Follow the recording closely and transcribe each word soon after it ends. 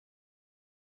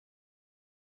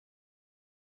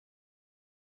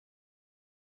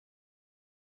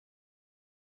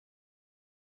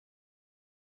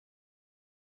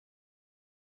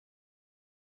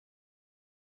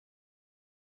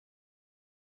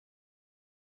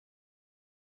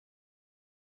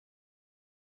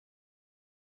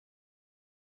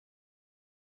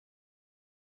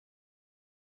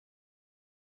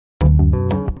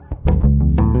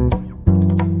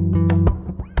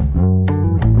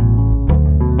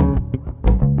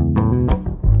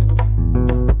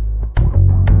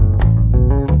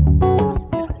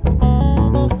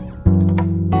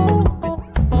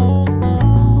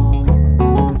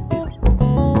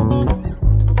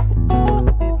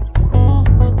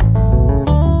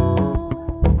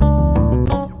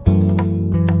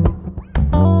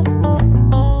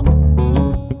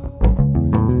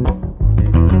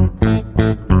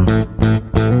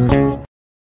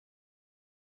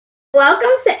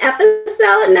welcome to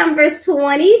episode number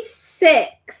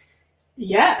 26.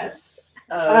 Yes.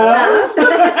 What's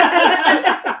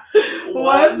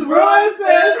brewing,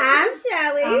 sis? I'm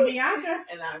Shelly. I'm Bianca.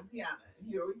 And I'm Tiana.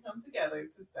 Here we come together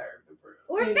to serve the brew.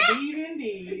 We're back.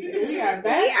 Indeed. We are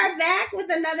back. We are back with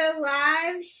another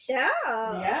live show.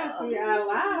 Yes, we are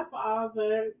live for all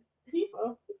the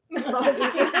people. All the people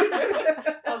in the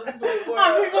world. All the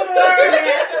people in the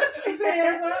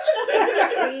world.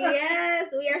 Yes,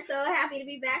 we are so happy to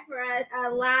be back for a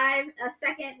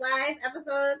second live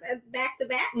episode back to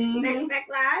back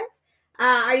lives.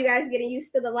 Are you guys getting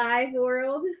used to the live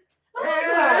world?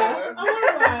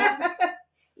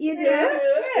 You do?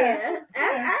 Yeah.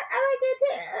 I like it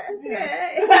too. Yeah.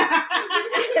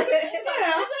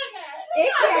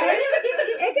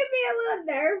 It can be a little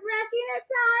nerve-wracking at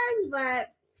times, but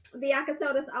Bianca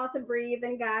told us all to breathe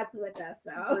and God's with us.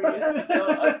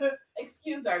 So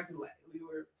Excuse our delay. We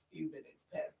were a few minutes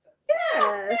past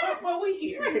that. yes. But we're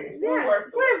here. Yes. We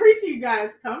appreciate you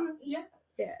guys coming. Yes.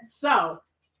 Yes. So,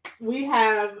 we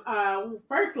have,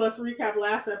 first, let's recap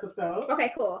last episode.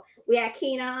 Okay, cool. We had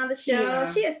Keena on the show.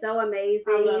 Keena. She is so amazing.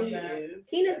 I love She that. is.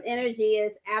 Keena's energy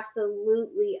is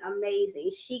absolutely amazing.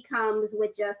 She comes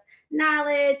with just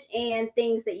knowledge and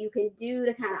things that you can do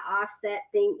to kind of offset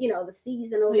things, the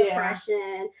seasonal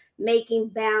depression, making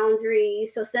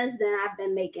boundaries. So since then, I've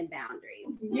been making boundaries.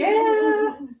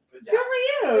 Yeah. Good Good job.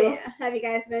 for you. Yeah. Have you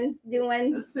guys been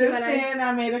doing? Since then,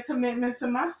 I made a commitment to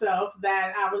myself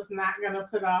that I was not going to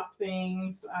put off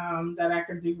things that I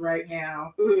could do right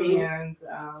now and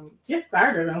get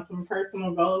started on some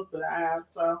personal goals that I have.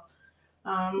 So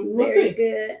we'll Very see.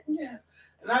 good. Yeah.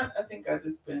 And I think I've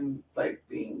just been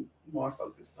being more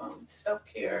focused on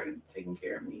self-care and taking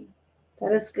care of me.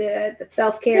 That is good. The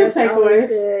self-care Good is always takeaways.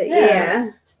 good. Yeah.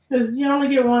 Yeah. Because you only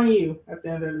get one you at the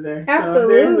end of the day. Absolutely. So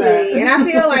there's And that. I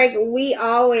feel like we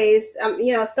always,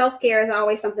 self-care is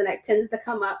always something that tends to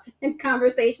come up in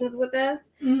conversations with us.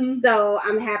 Mhm. So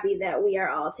I'm happy that we are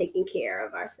all taking care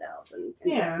of ourselves and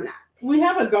Yeah. whatnot. We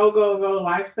have a go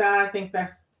lifestyle. I think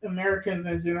that's Americans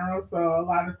in general. So a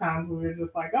lot of times we're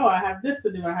just like, oh, I have this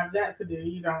to do, I have that to do.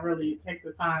 You don't really take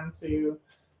the time to,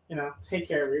 take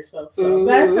care of yourself. So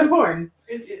that's important.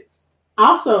 It is.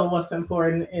 Also, what's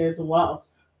important is wealth.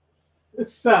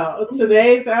 So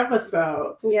today's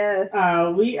episode, Yes.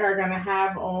 we are going to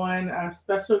have on a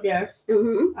special guest,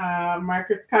 Mm-hmm.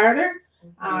 Marcus Carter.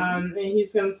 And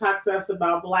he's going to talk to us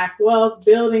about Black wealth,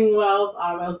 building wealth,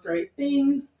 all those great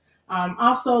things.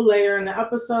 Also, later in the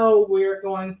episode, we're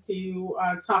going to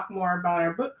talk more about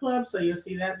our book club. So you'll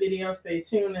see that video. Stay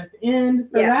tuned at the end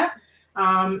for that.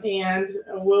 And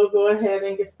we'll go ahead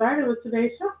and get started with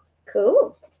today's show.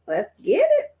 Cool. Let's get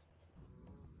it.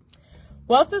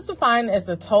 Wealth is defined as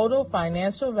the total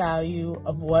financial value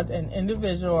of what an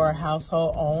individual or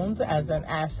household owns as an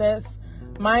assets,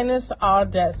 minus all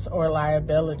debts or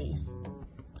liabilities.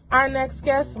 Our next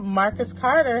guest, Marcus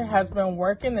Carter, has been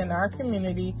working in our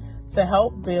community to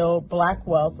help build Black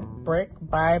wealth brick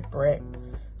by brick.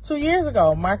 2 years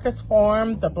ago, Marcus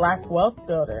formed the Black Wealth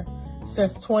Builder.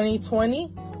 Since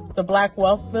 2020, the Black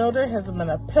Wealth Builder has been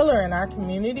a pillar in our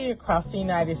community across the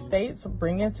United States,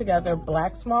 bringing together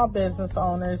Black small business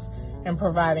owners and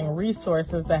providing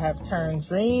resources that have turned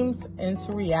dreams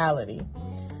into reality.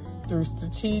 Through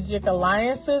strategic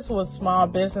alliances with small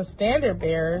business standard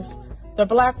bearers, the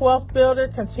Black Wealth Builder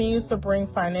continues to bring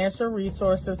financial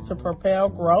resources to propel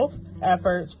growth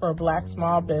efforts for Black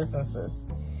small businesses.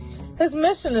 His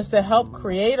mission is to help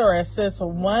create or assist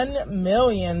 1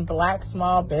 million Black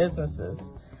small businesses.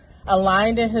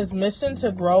 Aligned in his mission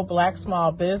to grow Black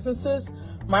small businesses,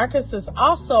 Marcus is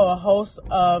also a host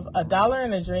of A Dollar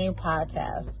and a Dream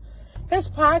podcast. His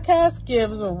podcast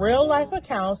gives real-life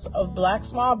accounts of Black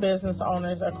small business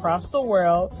owners across the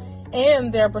world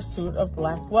and their pursuit of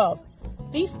Black wealth.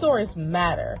 These stories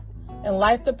matter and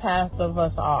light the path of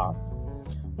us all.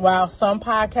 While some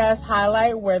podcasts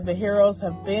highlight where the heroes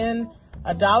have been,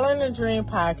 A Dollar and a Dream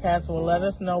podcast will let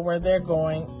us know where they're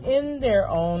going in their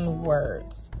own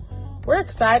words. We're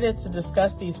excited to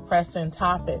discuss these pressing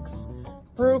topics.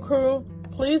 Brew Crew,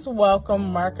 please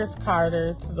welcome Marcus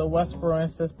Carter to the What's Brewing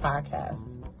Sis podcast.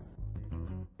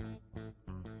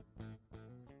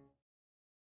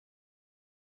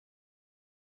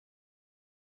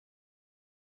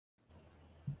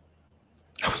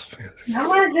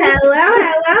 Hello.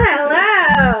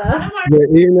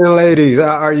 Good evening, ladies.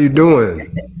 How are you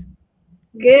doing?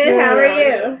 Good. How are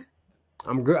you?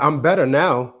 I'm good. I'm better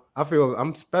now.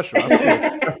 I'm special.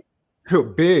 I feel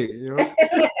big,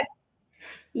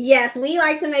 Yes, we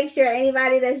like to make sure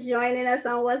anybody that's joining us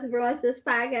on What's Brewing Sis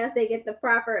podcast, they get the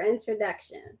proper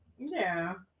introduction.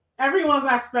 Yeah. everyone's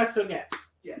our special guest.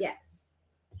 Yes.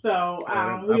 So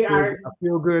I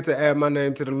feel good to add my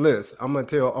name to the list. I'm gonna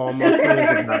tell all my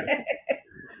friends about it.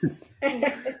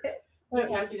 We're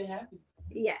happy to have you.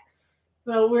 Yes.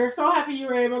 So we're so happy you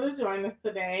were able to join us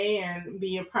today and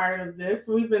be a part of this.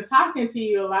 We've been talking to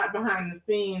you a lot behind the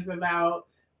scenes about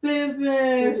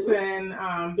business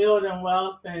and building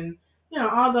wealth and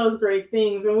all those great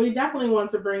things. And we definitely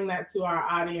want to bring that to our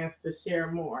audience to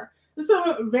share more. This is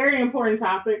a very important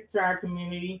topic to our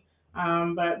community.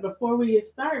 But before we get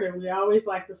started, we always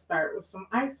like to start with some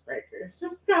icebreakers.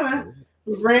 Just kind of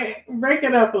break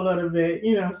it up a little bit.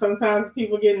 Sometimes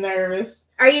people get nervous.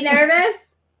 Are you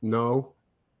nervous? No.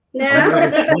 No.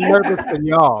 I'm nervous for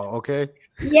y'all, okay?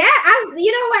 Yeah,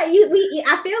 you know what?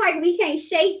 I feel like we can't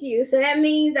shake you, so that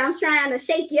means I'm trying to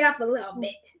shake you up a little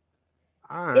bit.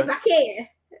 All right. If I can.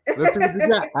 Let's see what you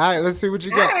got. All right, let's see what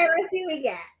you got. All right, let's see what we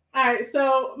got. All right,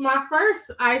 so my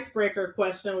first icebreaker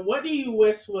question, what do you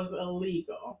wish was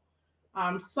illegal?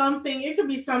 It could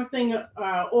be something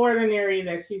ordinary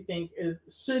that you think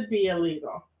should be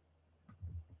illegal.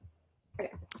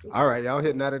 All right, y'all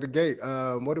hitting out of the gate.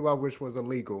 What do I wish was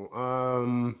illegal?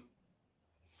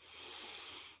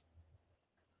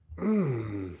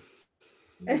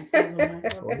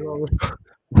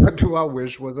 What do I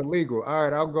wish was illegal? All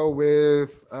right, I'll go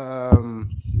with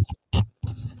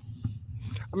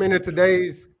in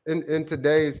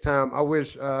today's time, I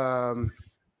wish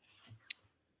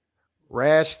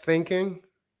rash thinking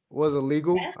was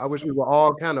illegal. I wish we were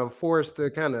all kind of forced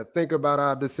to kind of think about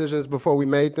our decisions before we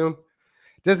made them.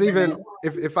 Just even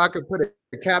if I could put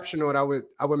a caption on it,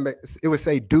 I would make it would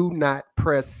say "Do not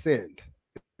press send."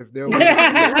 If there was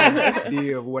an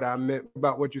idea of what I meant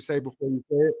about what you say before you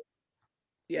say it.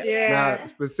 Yeah. Now,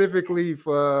 specifically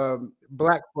for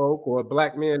Black folk or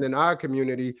Black men in our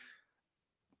community,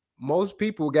 most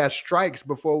people got strikes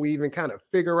before we even kind of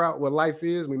figure out what life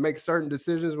is. We make certain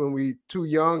decisions when we too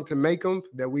young to make them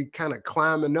that we kind of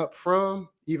climbing up from,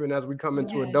 even as we come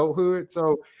into adulthood.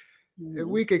 So if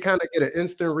we could kind of get an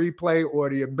instant replay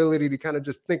or the ability to kind of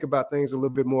just think about things a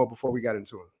little bit more before we got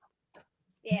into them.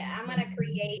 Yeah, I'm gonna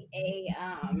create a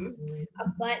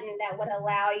button that would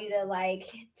allow you to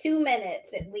 2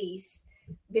 minutes at least.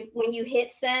 When you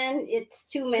hit send, it's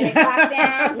 2 minute clock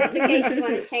down, just in case you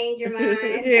want to change your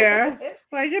mind. Yeah,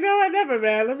 never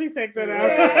bad. Let me take that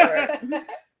out.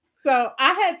 So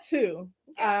I had two.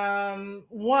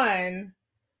 One,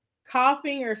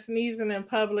 coughing or sneezing in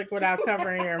public without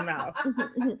covering your mouth,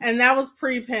 and that was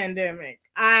pre-pandemic.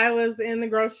 I was in the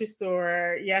grocery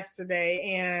store yesterday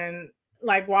and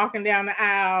walking down the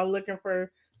aisle looking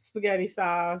for spaghetti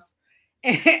sauce,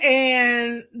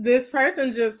 and this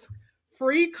person just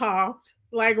free coughed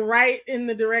right in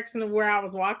the direction of where I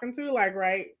was walking to,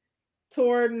 right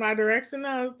toward my direction.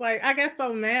 I was I got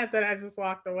so mad that I just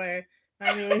walked away. I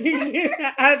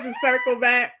had to circle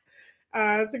back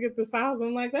to get the sauce.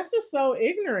 I'm that's just so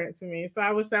ignorant to me. So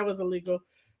I wish that was illegal.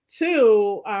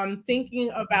 Two,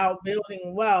 thinking about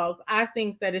building wealth, I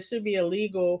think that it should be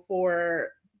illegal for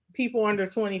people under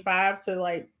 25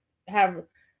 to have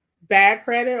bad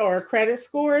credit or credit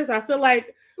scores. I feel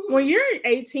when you're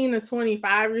 18 to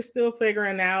 25, you're still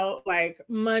figuring out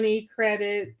money,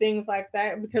 credit, things like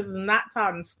that, because it's not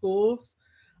taught in schools.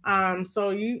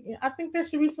 So I think there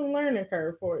should be some learning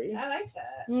curve for you. I like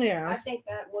that. Yeah. I think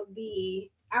that would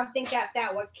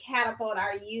catapult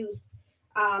our youth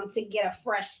to get a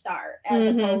fresh start as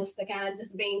opposed to kind of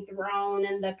just being thrown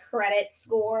in the credit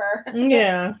score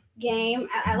game.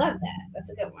 I love that.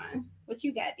 That's a good one. What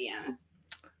you got, Deanna?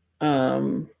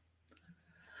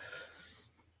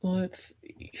 Let's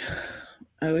see.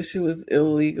 I wish it was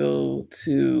illegal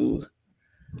to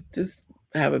just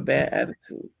have a bad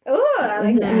attitude. Oh, I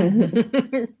like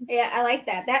that. Yeah, I like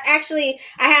that. That actually,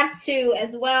 I have two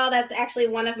as well. That's actually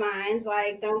one of mine.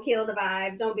 Don't kill the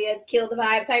vibe. Don't be a kill the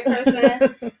vibe type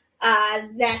person.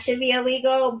 That should be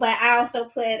illegal. But I also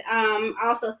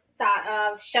also thought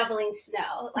of shoveling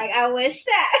snow. I wish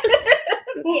that.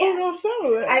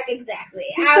 Exactly.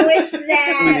 I wish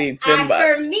that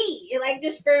for me,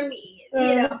 just for me,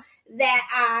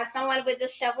 that someone would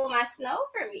just shovel my snow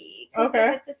for me. Okay.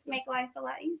 It would just make life a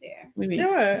lot easier. We need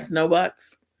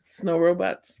snowbots, snow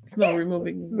robots, snow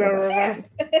removing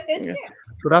robots. Yeah.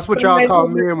 So that's what y'all call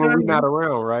men when we're not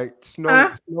around, right?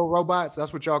 Snow robots.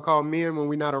 That's what y'all call men when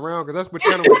we're not around, because that's what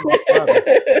channel we're on.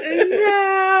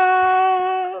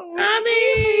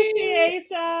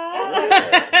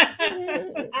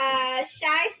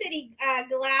 Shy City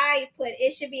Glide put,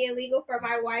 it should be illegal for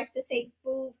my wife to take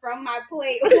food from my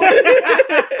plate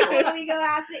when we go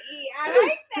out to eat. I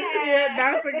like that. Yeah,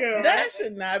 that's a good one. That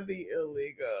should not be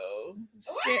illegal.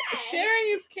 Why? Sharing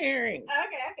is caring.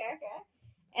 Okay.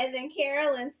 And then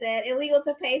Carolyn said, illegal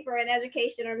to pay for an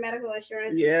education or medical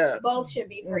insurance. Yeah. Both should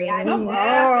be free. I Oh, know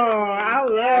I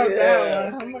love Yeah.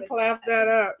 that one. I'm gonna clap that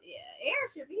up. Yeah, air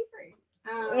should be free.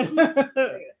 Agree with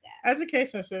that.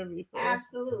 Education should be free.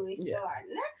 Absolutely. So Yeah. our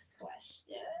next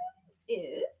question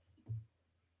is,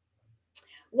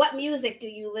 what music do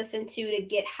you listen to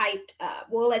get hyped up?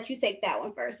 We'll let you take that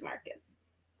one first, Marcus.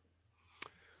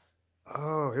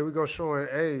 Oh, here we go, showing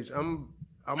age. I'm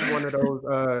one of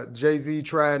those Jay-Z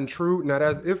tried and true. Now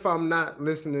that's if I'm not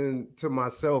listening to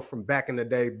myself from back in the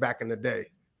day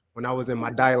when I was in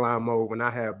my die-line mode when I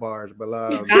had bars. But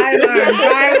Die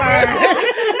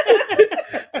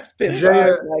Spit Jay-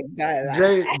 bars like that.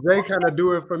 Jay kind of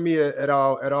do it for me at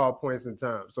all points in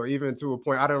time. So even to a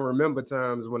point, I don't remember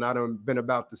times when I done been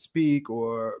about to speak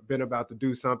or been about to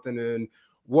do something, and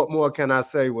what more can I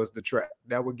say was the track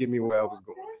that would get me where I was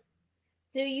going.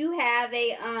 Do you have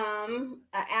a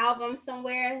album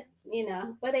somewhere? You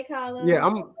know what they call them? Yeah,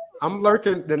 I'm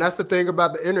lurking. Then that's the thing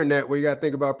about the internet where you got to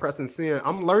think about pressing sin.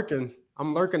 I'm lurking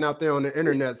out there on the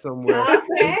internet somewhere.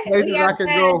 Okay, Places I could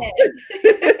go.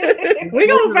 We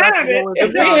gonna Places I find could it. go If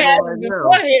and we find had right it now.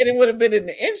 beforehand, it would have been in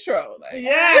the intro. Like,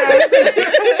 Yeah.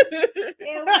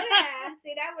 It would have.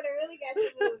 See, that would have really got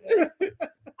you moving.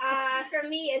 For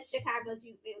me, it's Chicago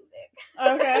Juke music.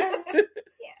 Okay.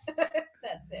 Yeah,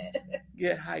 that's it.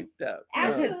 get hyped up.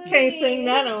 Absolutely. Can't sing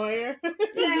that on here.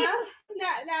 No,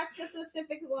 not the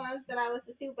specific ones that I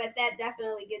listen to, but that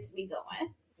definitely gets me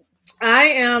going. I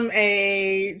am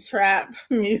a trap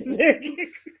music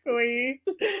queen.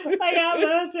 Like, I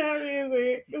love trap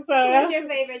music. Who's So, your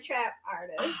favorite trap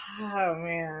artist? oh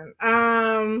man.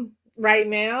 Right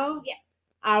now, Yeah.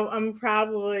 I'm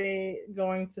probably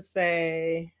going to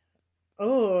say,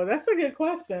 oh, that's a good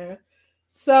question.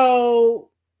 So,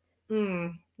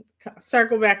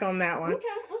 circle back on that one.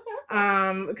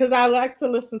 Okay. Because I like to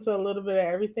listen to a little bit of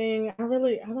everything. I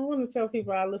don't want to tell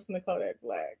people I listen to Kodak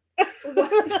Black.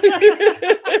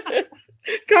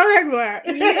 Kodak Black.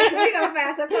 We gonna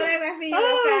fast up Kodak Black for you.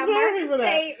 Oh, sorry for Marcus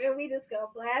that. tape, and we just go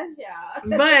blast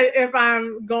y'all. But if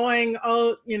I'm going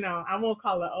old, I won't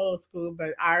call it old school,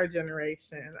 but our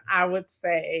generation, I would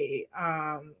say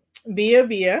Bia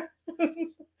Bia.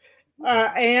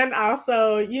 And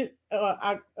also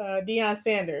Deion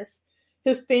Sanders.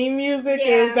 His theme music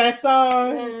is that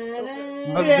song.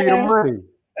 Must be the money.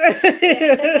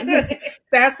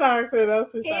 That song too.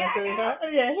 Those two songs. Here I Too.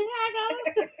 Yeah, here I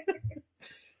go.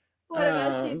 What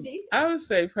about you, T? I would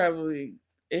say probably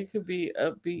it could be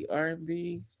upbeat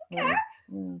R&B. Okay.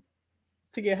 To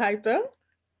get hyped up.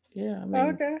 Yeah, I mean,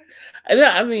 Okay.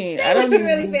 I mean, Say I what don't you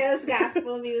really feel is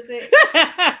gospel music.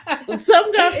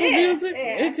 Some gospel Yeah, music.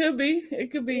 yeah. It could be. It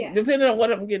could be Yeah. depending on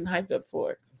what I'm getting hyped up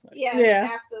for. Yes, Yeah.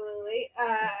 absolutely.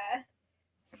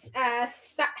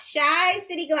 Shy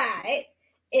City Glide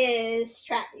is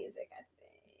trap music, I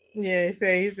think. Yeah, he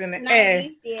said he's in the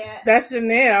 90s, yeah. That's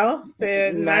Janelle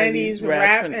said 90s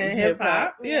rap and hip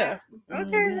hop. Yeah. Okay,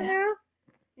 Mhm. Janelle.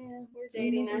 Yeah, we're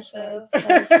dating ourselves.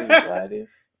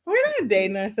 We're not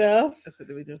dating ourselves.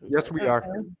 Yes, we are.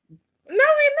 No,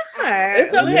 we're not.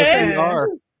 It's okay. Yes, we are.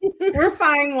 We're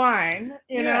fine wine,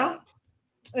 you Yeah. know?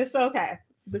 It's okay.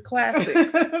 The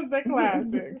classics. The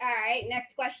classic. All right,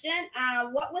 next question.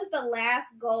 What was the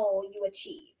last goal you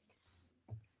achieved?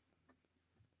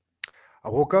 I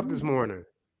woke up this morning.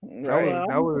 Right.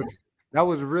 That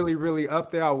was really, really up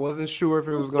there. I wasn't sure if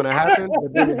it was going to happen,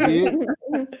 but then it did.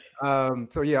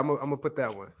 So yeah, I'm gonna put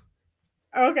that one.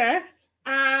 Okay.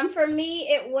 For me,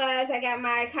 it was I got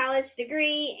my college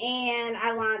degree and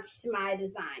I launched my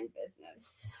design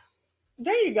business.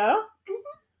 There you go.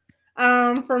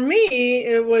 For me,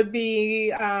 it would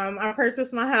be I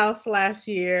purchased my house last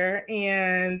year,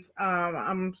 and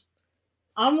I'm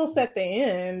almost at the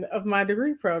end of my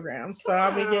degree program. So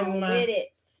I'll be getting With it.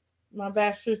 my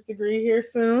bachelor's degree here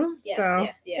soon. Yes, so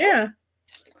yes. yeah.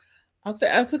 I'll say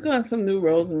I took on some new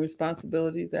roles and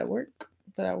responsibilities at work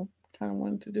that I kind of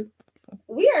wanted to do.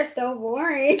 We are so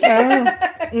boring.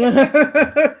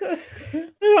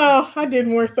 Oh, I did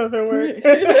more stuff at work.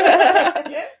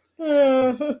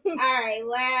 All right,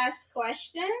 last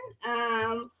question.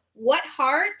 What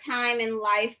hard time in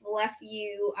life left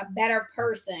you a better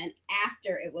person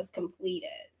after it was completed?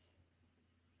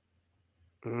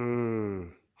 Now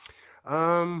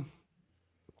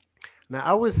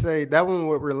I would say that one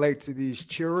would relate to these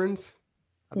children's.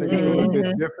 I think it's a little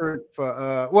bit different for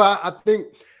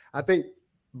I think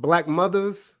Black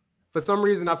mothers for some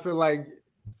reason, I feel like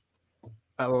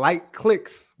a light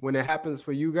clicks when it happens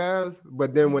for you guys,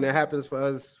 but then when it happens for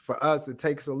us, it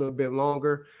takes a little bit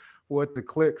longer for it to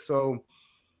click. So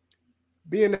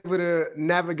being able to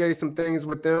navigate some things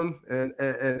with them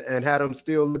and have them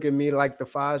still look at me like the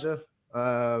Faja,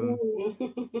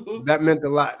 that meant a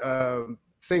lot.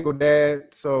 Single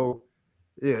dad, so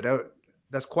yeah,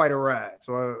 that's quite a ride.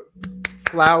 So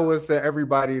flowers to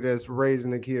everybody that's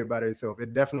raising a kid by themselves.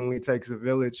 It definitely takes a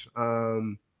village.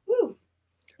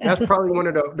 That's probably one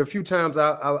of the few times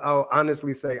I'll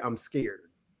honestly say I'm scared.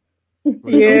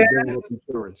 Yeah.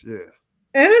 Yeah.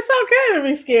 And it's okay to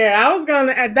be scared.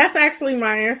 That's actually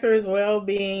my answer as well.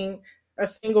 Being a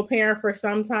single parent for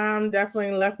some time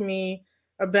definitely left me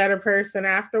a better person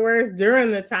afterwards.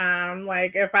 During the time,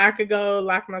 like if I could go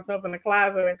lock myself in the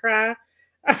closet and cry,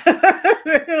 it's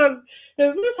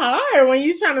hard when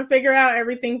you're trying to figure out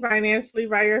everything financially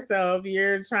by yourself.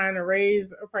 You're trying to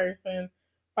raise a person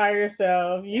by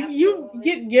yourself. You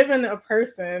get given a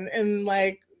person and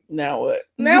like, now what?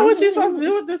 Now what you supposed to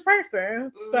do with this person?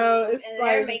 So it's and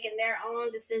like they're making their own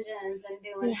decisions and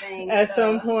doing things. At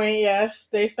some point, yes,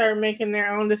 they start making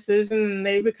their own decision and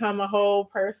they become a whole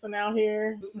person out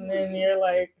here. And then you're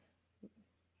like,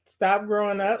 stop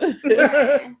growing up.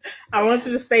 I want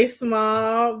you to stay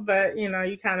small, but you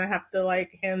kind of have to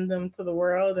like hand them to the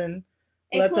world and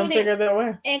let them figure their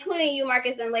way. Including you,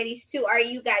 Marcus, and ladies too.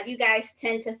 You guys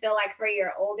tend to feel like for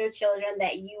your older children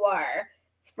that you are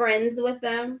friends with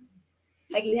them,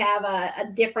 like you have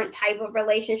a different type of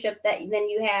relationship than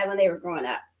you had when they were growing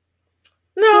up?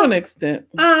 No, to an extent.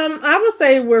 I would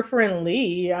say we're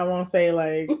friendly. I won't say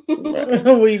like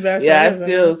we best. Yeah, I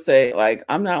still say like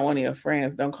I'm not one of your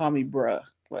friends. Don't call me bruh.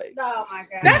 Like, oh my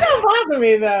god, that don't bother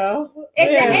me though.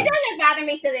 It doesn't bother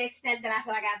me to the extent that I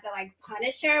feel like I have to like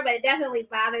punish her, but it definitely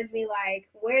bothers me. Like,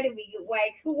 where did we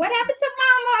like? What happened to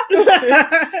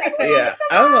Mama?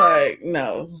 I'm like,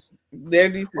 no. There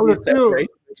needs to be a separation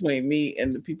between me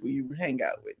and the people you hang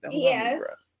out with. Don't yes.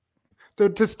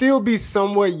 To still be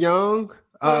somewhat young,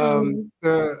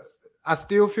 I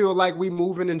still feel like we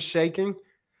moving and shaking.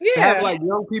 Yeah. To have like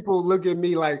young people look at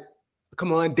me like,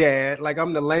 come on, Dad, like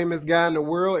I'm the lamest guy in the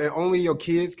world, and only your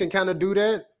kids can kind of do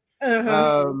that.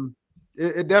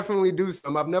 It definitely do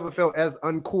something. I've never felt as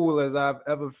uncool as I've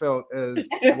ever felt as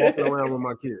walking around with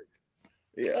my kids.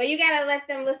 Yeah. Well, you gotta let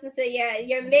them listen to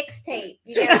your mixtape.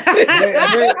 They have.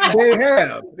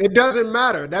 It doesn't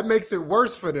matter. That makes it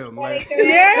worse for them. Like,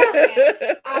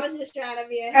 I was just trying to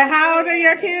be. And how old are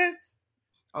your kids?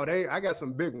 Oh, I got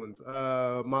some big ones.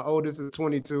 My oldest is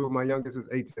 22. My youngest is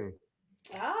 18.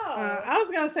 Oh, I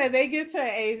was gonna say they get to an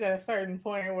age at a certain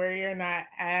point where you're not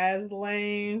as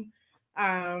lame.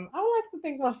 I would like to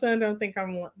think my son don't think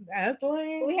I'm as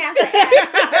lame. We have to.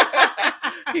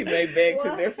 He may beg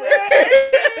to differ.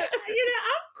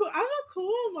 I'm a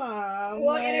cool mom.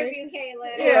 We'll interview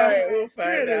Kayla. Yeah, right, we'll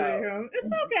find out. It's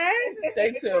okay.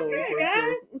 Stay tuned. Okay,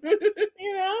 guys.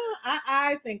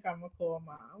 I think I'm a cool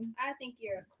mom. I think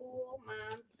you're a cool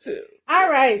mom too. All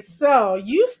right, so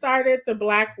you started the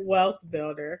Black Wealth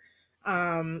Builder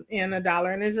in a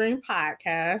 $1 and a Dream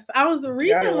podcast. I was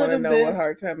reading a little bit. Know what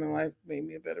hard time in life made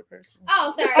me a better person.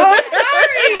 Oh, sorry. Oh, I'm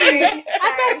sorry. I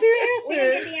thought you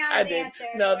answered. I did. Answer.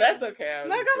 No, that's okay.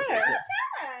 No, go ahead. Tell us.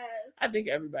 I think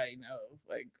everybody knows,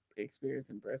 like,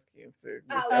 experiencing breast cancer.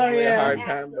 Oh, definitely yeah. a hard time,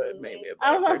 Absolutely. but maybe a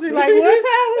I was better about to be person. like, what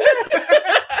time was that?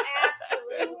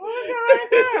 Absolutely. What was your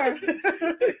hard time?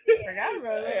 Forgot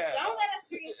about it. Yeah. Don't let us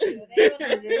reach you. They will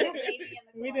have baby in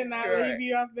the We did not Right. leave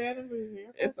you off bed and lose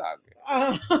you. It's all good.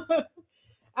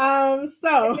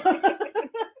 So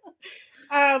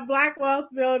Black Wealth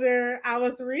Builder, I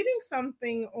was reading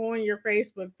something on your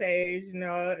Facebook page,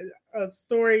 a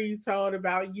story you told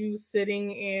about you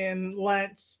sitting in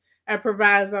lunch at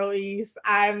Proviso East.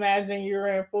 I imagine you were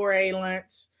in 4A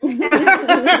lunch,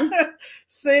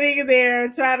 sitting there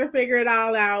trying to figure it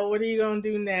all out. What are you going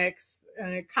to do next?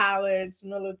 College,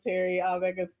 military, all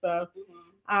that good stuff.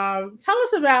 Mm-hmm. Tell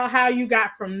us about how you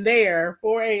got from there,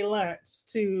 4A lunch,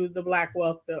 to the Black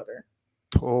Wealth Builder.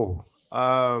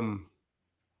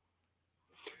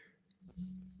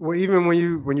 Well, even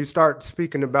when you start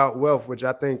speaking about wealth, which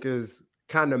I think is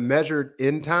kind of measured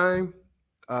in time,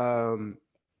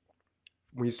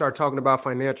 when you start talking about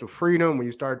financial freedom, when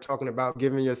you start talking about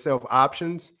giving yourself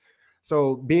options,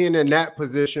 so being in that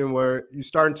position where you're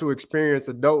starting to experience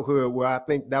adulthood, where I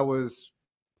think that was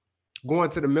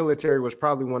going to the military was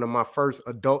probably one of my first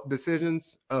adult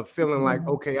decisions of feeling like,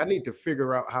 okay, I need to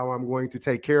figure out how I'm going to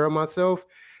take care of myself,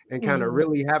 and kind of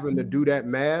really having to do that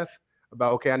math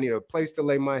about, okay, I need a place to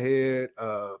lay my head,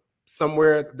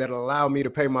 somewhere that allow me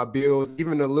to pay my bills,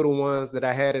 even the little ones that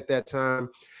I had at that time.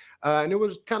 And it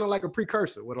was kind of like a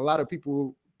precursor, what a lot of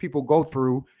people go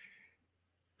through.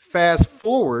 Fast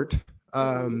forward,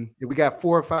 we got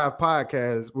 4 or 5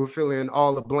 podcasts. We'll fill in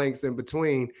all the blanks in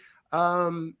between.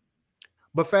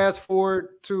 But fast forward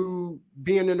to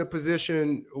being in a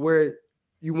position where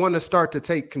you want to start to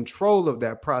take control of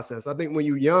that process. I think when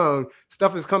you're young,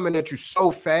 stuff is coming at you so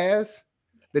fast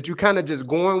that you kind of just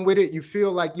going with it. You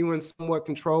feel like you're in somewhat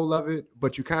control of it,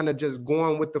 but you kind of just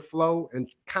going with the flow and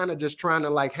kind of just trying to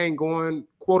like hang on,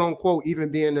 quote unquote, even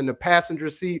being in the passenger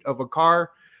seat of a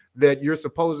car that you're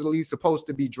supposedly supposed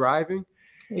to be driving.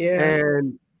 Yeah.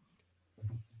 And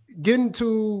getting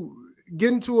to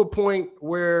a point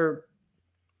where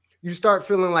you start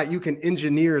feeling like you can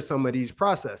engineer some of these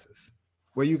processes,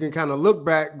 where you can kind of look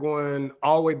back, going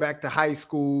all the way back to high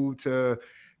school to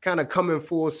kind of coming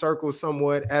full circle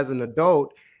somewhat as an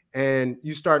adult. And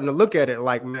you starting to look at it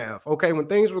like math. Okay, when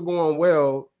things were going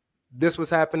well, this was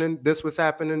happening, this was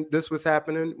happening, this was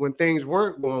happening. When things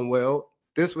weren't going well,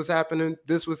 this was happening,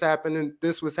 this was happening,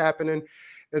 this was happening.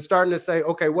 And starting to say,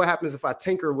 okay, what happens if I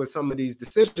tinker with some of these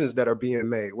decisions that are being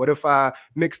made? What if I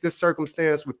mix this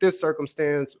circumstance with this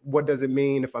circumstance? What does it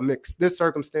mean? If I mix this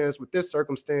circumstance with this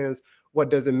circumstance, what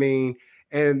does it mean?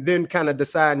 And then kind of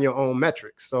deciding your own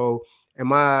metrics. So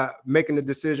am I making a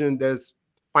decision that's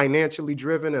financially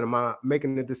driven? And am I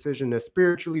making a decision that's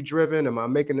spiritually driven? Am I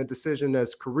making a decision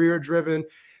that's career driven?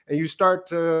 And you start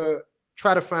to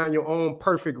try to find your own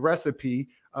perfect recipe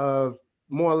of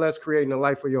more or less creating a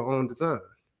life of your own design.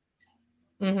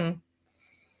 Mm-hmm.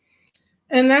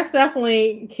 And that's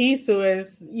definitely key to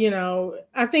is,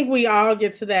 I think we all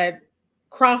get to that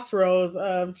crossroads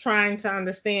of trying to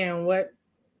understand where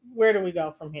do we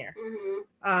go from here?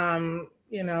 Mm-hmm.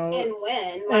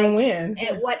 And when,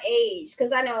 at what age?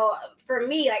 Because I know for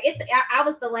me, like I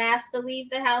was the last to leave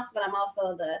the house, but I'm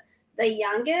also the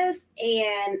youngest,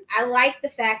 and I like the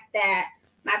fact that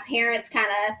my parents kind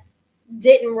of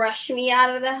didn't rush me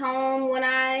out of the home when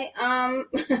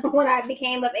I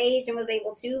became of age and was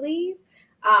able to leave.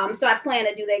 So I plan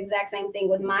to do the exact same thing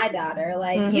with my daughter.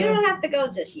 Like, you don't have to go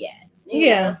just yet. You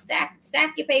know, stack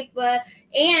your paper.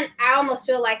 And I almost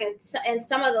feel like in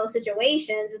some of those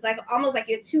situations, it's like almost like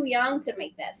you're too young to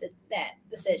make that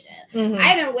decision.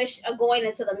 I even wish going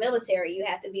into the military, you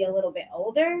have to be a little bit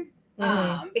older,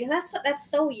 because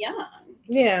that's so young.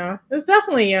 Yeah, it's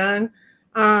definitely young.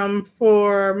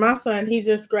 For my son, he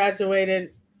just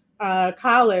graduated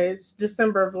college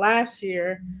December of last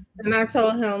year. And I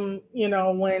told him,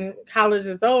 when college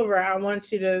is over, I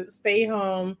want you to stay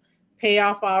home, pay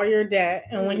off all your debt.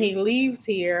 And when he leaves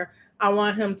here, I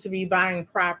want him to be buying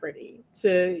property,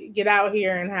 to get out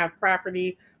here and have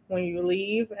property when you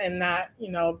leave and not,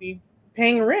 be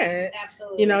paying rent.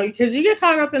 Absolutely. Because you get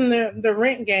caught up in the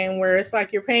rent game where it's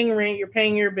like you're paying rent, you're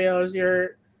paying your bills,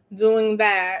 you're doing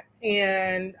that.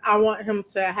 And I want him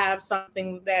to have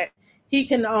something that he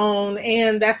can own,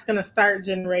 and that's going to start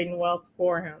generating wealth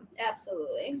for him.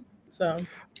 Absolutely. So,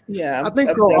 yeah, I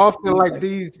think so often like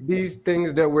these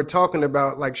things that we're talking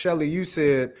about, like Shelly, you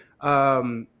said,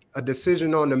 a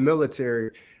decision on the military.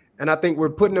 And I think we're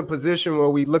put in a position where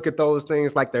we look at those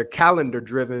things like they're calendar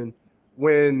driven,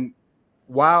 when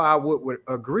while I would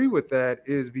agree with that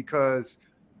is because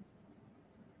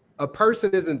a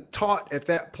person isn't taught at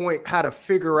that point how to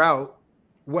figure out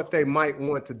what they might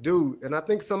want to do. And I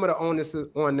think some of the onus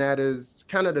on that is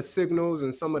kind of the signals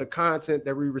and some of the content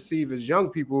that we receive as young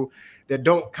people that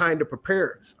don't kind of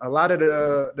prepare us. A lot of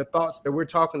the thoughts that we're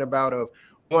talking about of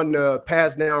wanting to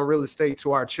pass down real estate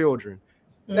to our children,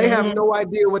 they have no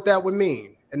idea what that would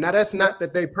mean. And now that's not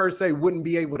that they per se wouldn't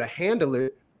be able to handle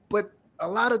it, but a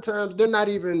lot of times they're not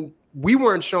even, we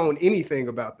weren't shown anything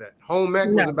about that. Home ec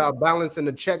was about balancing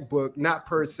the checkbook, not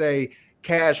per se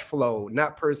cash flow,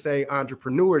 not per se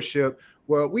entrepreneurship.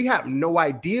 Well, we have no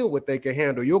idea what they can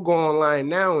handle. You'll go online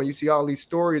now and you see all these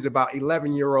stories about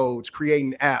 11-year-olds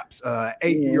creating apps,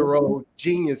 8-year-old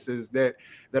geniuses that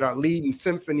are leading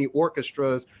symphony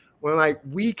orchestras. When like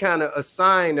we kind of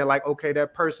assign that like, okay,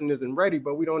 that person isn't ready,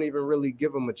 but we don't even really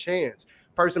give them a chance.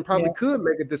 Person probably could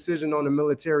make a decision on the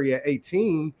military at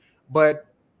 18, but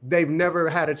they've never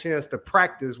had a chance to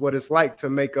practice what it's like to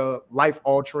make a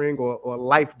life-altering or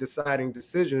life-deciding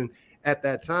decision at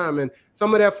that time. And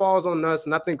some of that falls on us,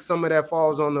 and I think some of that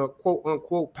falls on the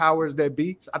quote-unquote powers that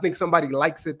be. I think somebody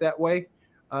likes it that way.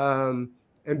 And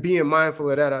being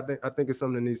mindful of that, I think it's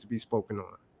something that needs to be spoken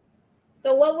on.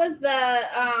 So what was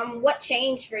what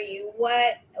changed for you?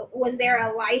 What was there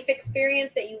a life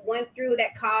experience that you went through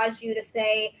that caused you to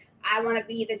say, I want to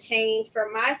be the change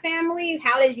for my family?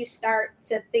 How did you start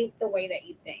to think the way that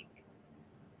you think?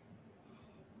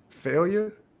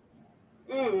 Failure.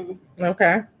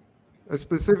 Okay. a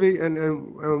specific,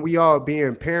 and we all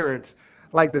being parents.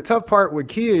 Like the tough part with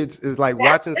kids is like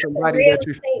watching That's somebody a real that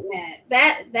you.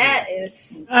 statement. That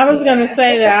is. I was gonna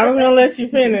say that. I was gonna let you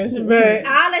finish, but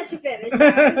I'll let you finish.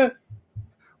 Sorry.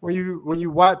 When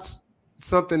you watch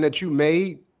something that you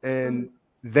made and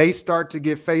they start to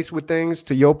get faced with things,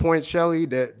 to your point, Shelly,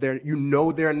 that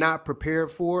they're not prepared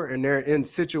for, and they're in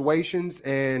situations,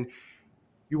 and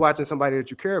you watching somebody that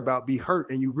you care about be hurt,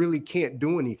 and you really can't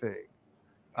do anything.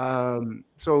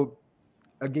 So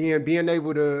again, being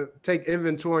able to take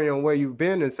inventory on where you've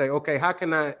been and say, okay, how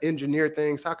can I engineer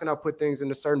things? How can I put things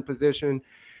in a certain position?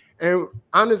 And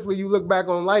honestly, you look back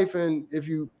on life, and if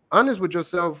you honest with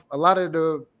yourself, a lot of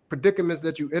the predicaments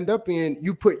that you end up in,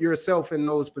 you put yourself in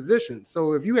those positions.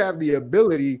 So if you have the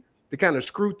ability to kind of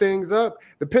screw things up,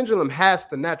 the pendulum has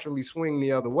to naturally swing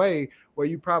the other way, where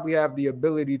you probably have the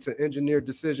ability to engineer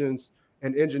decisions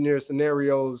and engineer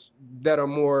scenarios that are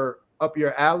more up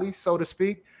your alley, so to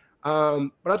speak.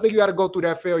 But I think you got to go through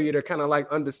that failure to kind of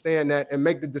like understand that and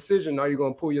make the decision. Are you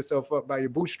going to pull yourself up by your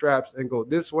bootstraps and go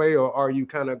this way, or are you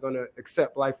kind of going to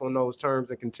accept life on those terms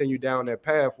and continue down that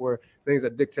path where things are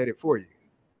dictated for you?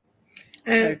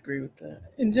 I agree with that.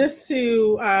 And just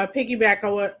to piggyback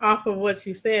off of what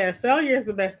you said, failure is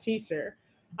the best teacher.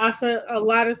 I feel a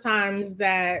lot of times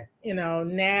that,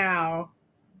 now,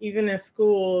 even in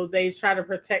school, they try to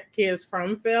protect kids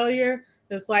from failure.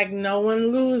 It's like no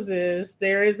one loses.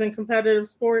 There isn't competitive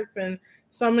sports in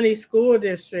so many school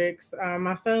districts.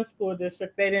 My son's school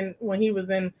district, when he was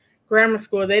in grammar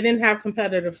school, they didn't have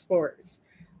competitive sports.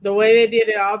 The way they did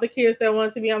it, all the kids that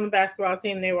wanted to be on the basketball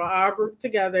team, they were all grouped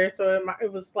together. So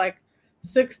it was like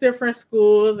 6 different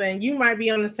schools, and you might be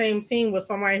on the same team with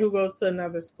somebody who goes to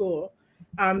another school,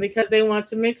 because they want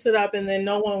to mix it up, and then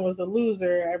no one was a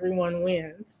loser. Everyone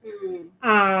wins.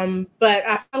 But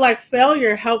I feel like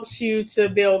failure helps you to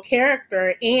build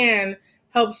character and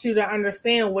helps you to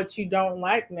understand what you don't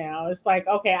like now. It's like,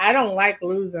 okay, I don't like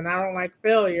losing. I don't like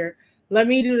failure. Let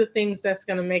me do the things that's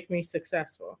going to make me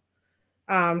successful.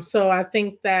 So I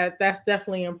think that that's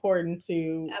definitely important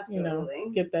to,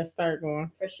 get that start going.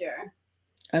 For sure.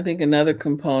 I think another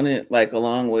component, like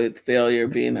along with failure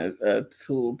being a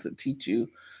tool to teach you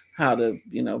how to,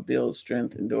 build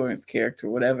strength, endurance, character,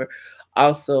 whatever.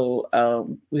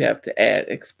 Also, we have to add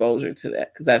exposure to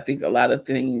that, because I think a lot of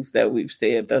things that we've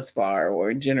said thus far, or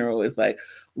in general, is like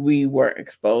we weren't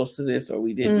exposed to this, or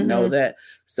we didn't know that.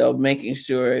 So making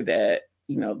sure that,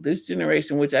 this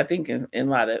generation, which I think in a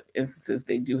lot of instances,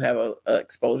 they do have a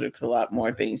exposure to a lot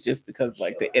more things just because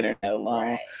like the internet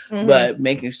alone, but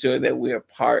making sure that we're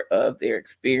part of their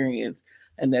experience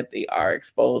and that they are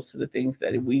exposed to the things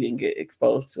that we didn't get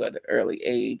exposed to at an early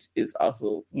age is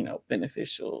also,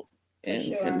 beneficial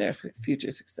in their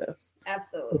future success.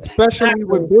 Absolutely.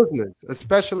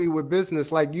 Especially with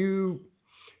business, like you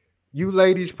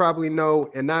ladies probably know,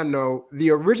 and I know,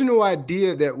 the original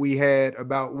idea that we had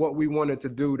about what we wanted to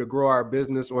do to grow our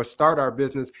business or start our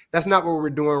business, that's not what we're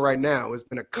doing right now. It's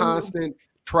been a constant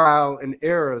trial and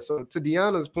error. So to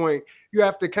Deanna's point, you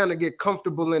have to kind of get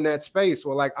comfortable in that space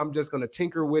where like, I'm just going to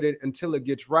tinker with it until it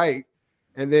gets right.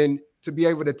 And then to be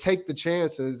able to take the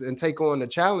chances and take on the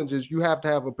challenges, you have to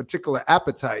have a particular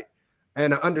appetite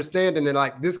and an understanding that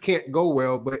like, this can't go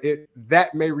well, but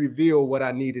that may reveal what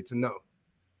I needed to know.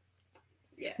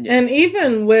 Yeah. And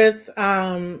even with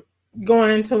going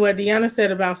to what Deanna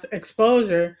said about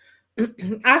exposure,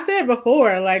 I said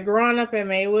before, like growing up in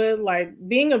Maywood, like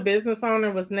being a business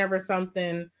owner was never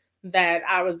something that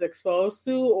I was exposed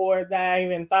to or that I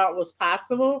even thought was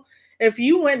possible. If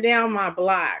you went down my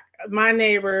block, my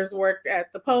neighbors worked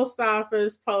at the post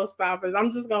office.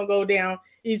 I'm just going to go down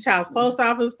each house, post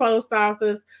office,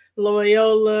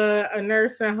 Loyola, a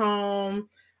nursing home,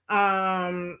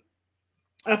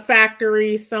 a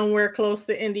factory somewhere close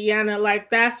to Indiana. Like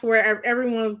that's where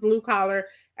everyone's blue collar,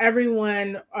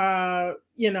 everyone,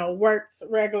 worked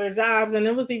regular jobs. And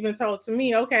it was even told to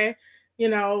me, okay,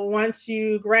 once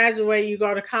you graduate, you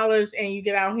go to college and you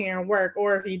get out here and work.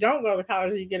 Or if you don't go to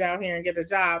college, you get out here and get a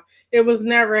job. It was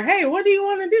never, hey, what do you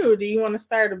want to do? Do you want to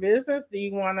start a business? Do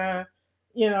you want to,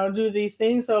 do these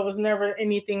things? So it was never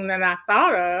anything that I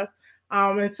thought of.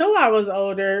 Until I was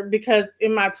older, because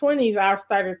in my 20s, I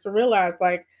started to realize,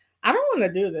 like, I don't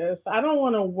want to do this. I don't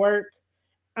want to work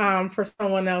for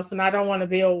someone else, and I don't want to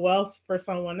build wealth for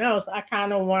someone else. I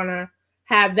kind of want to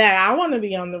have that. I want to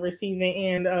be on the receiving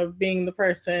end of being the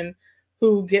person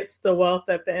who gets the wealth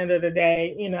at the end of the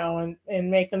day,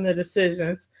 and making the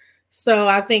decisions. So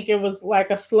I think it was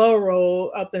like a slow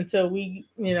roll up until we,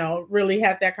 really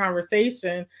had that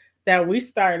conversation. that we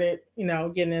started,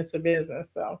 getting into business.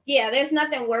 So yeah, there's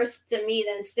nothing worse to me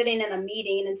than sitting in a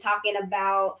meeting and talking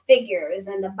about figures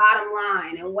and the bottom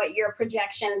line and what your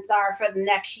projections are for the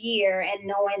next year, and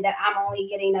knowing that I'm only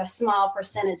getting a small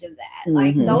percentage of that.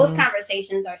 Like those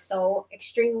conversations are so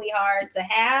extremely hard to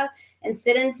have and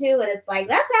sit into. And it's like,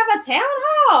 let's have a town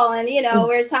hall. And,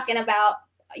 we're talking about,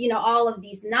 all of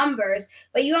these numbers,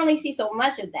 but you only see so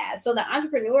much of that. So the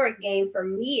entrepreneur game for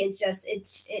me is just,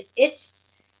 it's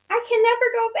I can never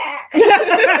go back.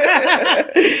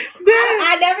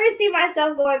 I never see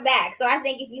myself going back. So I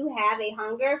think if you have a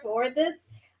hunger for this,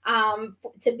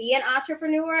 to be an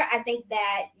entrepreneur, I think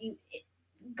that you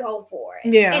go for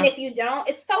it. Yeah. And if you don't,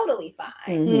 it's totally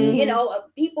fine.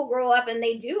 People grow up and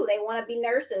they want to be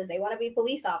nurses, they want to be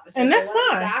police officers, and that's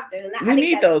fine. Doctors. And we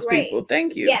need those great people.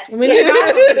 Thank you. Yes.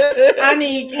 I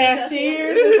need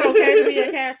cashiers. It's okay to be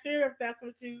a cashier if that's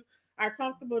what you are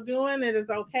comfortable doing. It is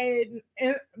okay.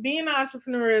 And being an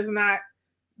entrepreneur is not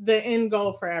the end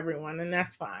goal for everyone, and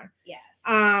that's fine. Yes.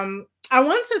 I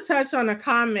want to touch on a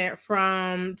comment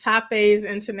from Tape's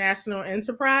International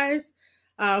Enterprise,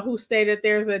 who stated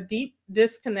there's a deep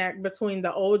disconnect between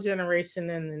the old generation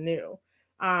and the new.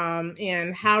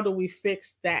 And how do we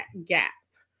fix that gap?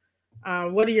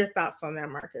 What are your thoughts on that,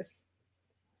 Marcus?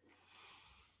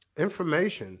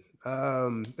 Information.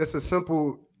 It's a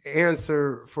simple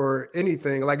answer for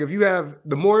anything. Like, if you have,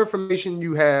 the more information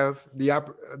you have, the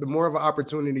more of an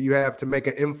opportunity you have to make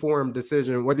an informed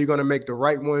decision, whether you're going to make the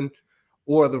right one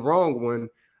or the wrong one.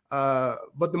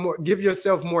 But the more, give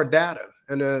yourself more data.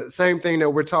 And the same thing that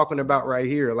we're talking about right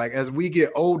here. Like, as we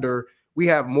get older, we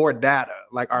have more data.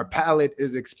 Like, our palette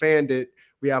is expanded.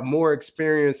 We have more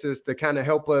experiences to kind of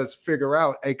help us figure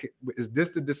out, hey, is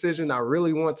this the decision I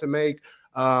really want to make?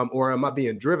 Or am I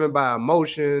being driven by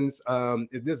emotions?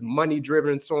 Is this money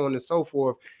driven, so on and so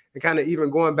forth? And kind of even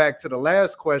going back to the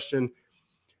last question,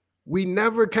 we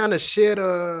never kind of shed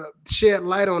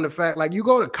light on the fact, like, you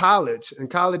go to college, and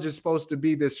college is supposed to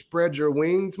be this spread your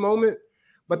wings moment,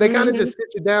 but they kind of just sit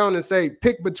you down and say,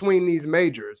 pick between these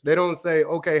majors. They don't say,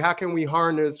 okay, how can we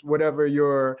harness whatever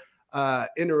your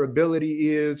inner ability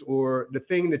is or the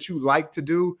thing that you like to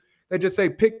do? They just say,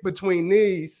 pick between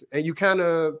these, and you kind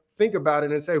of think about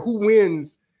it and say, who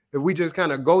wins if we just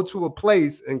kind of go to a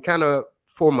place and kind of,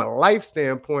 from a life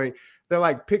standpoint, they're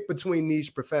like, pick between these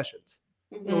professions.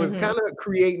 So it's kind of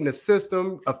creating a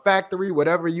system, a factory,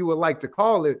 whatever you would like to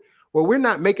call it. Well, we're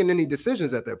not making any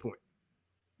decisions at that point.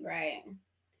 Right.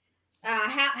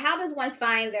 How does one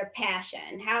find their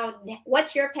passion?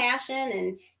 What's your passion,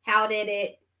 and how did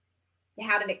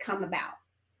it come about?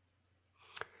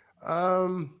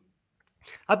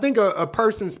 I think a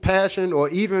person's passion, or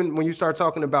even when you start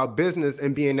talking about business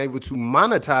and being able to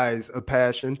monetize a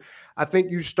passion, I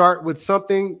think you start with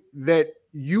something that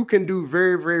you can do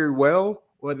very, very well,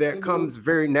 or that comes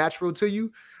very natural to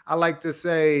you. I like to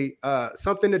say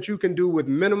something that you can do with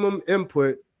minimum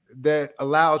input that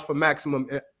allows for maximum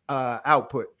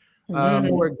output.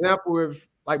 For example, if,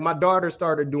 like, my daughter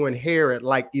started doing hair at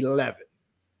like 11,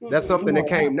 that's something that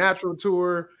came natural to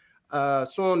her,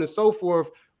 so on and so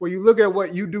forth. Where you look at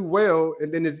what you do well,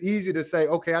 and then it's easy to say,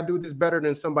 okay, I do this better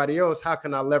than somebody else. How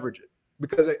can I leverage it?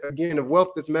 Because, again, if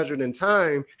wealth is measured in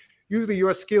time, usually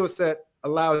your skill set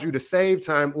allows you to save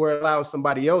time, or allows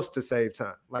somebody else to save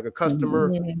time, like a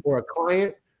customer or a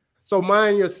client. So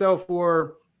mind yourself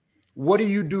for, what do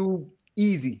you do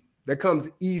easy, that comes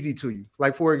easy to you?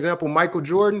 Like, for example, Michael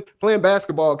Jordan, playing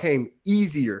basketball came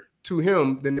easier to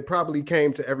him than it probably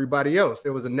came to everybody else.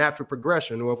 There was a natural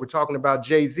progression. Or if we're talking about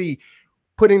Jay-Z,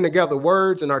 putting together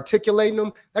words and articulating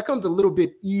them, that comes a little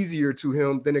bit easier to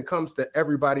him than it comes to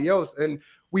everybody else. And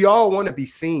we all want to be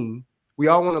seen. We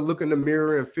all want to look in the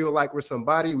mirror and feel like we're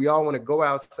somebody. We all want to go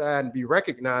outside and be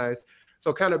recognized.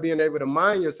 So kind of being able to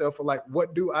mind yourself for, like,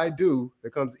 what do I do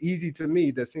that comes easy to me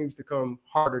that seems to come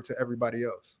harder to everybody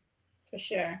else? For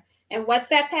sure. And what's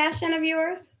that passion of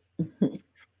yours?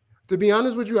 To be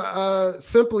honest with you,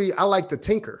 simply, I like to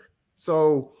tinker.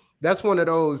 So that's one of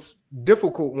those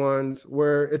difficult ones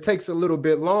where it takes a little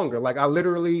bit longer. Like,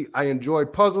 I enjoy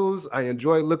puzzles. I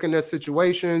enjoy looking at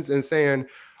situations and saying,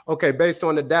 okay, based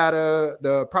on the data,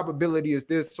 the probability is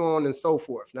this, so on and so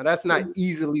forth. Now, that's not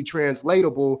easily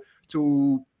translatable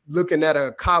to looking at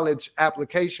a college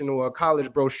application or a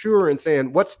college brochure and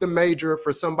saying, what's the major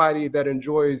for somebody that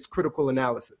enjoys critical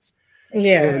analysis?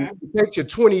 Yeah. And it takes you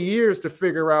 20 years to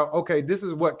figure out, okay, this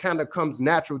is what kind of comes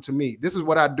natural to me. This is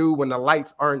what I do when the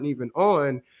lights aren't even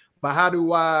on, but how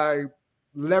do I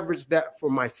leverage that for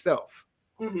myself?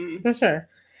 For sure.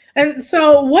 And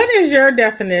so what is your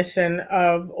definition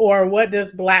of, or what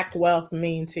does Black wealth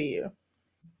mean to you?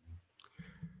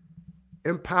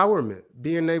 empowerment,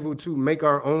 being able to make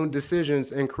our own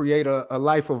decisions and create a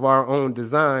life of our own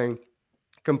design,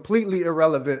 completely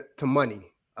irrelevant to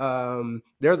money.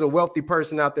 There's a wealthy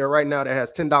person out there right now that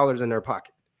has $10 in their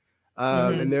pocket.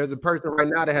 And there's a person right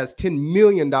now that has $10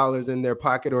 million in their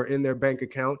pocket or in their bank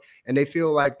account, and they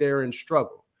feel like they're in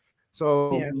struggle.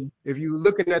 So if you're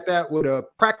looking at that with a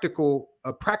practical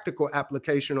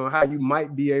application on how you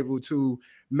might be able to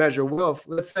measure wealth,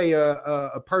 let's say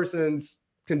a person's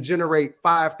can generate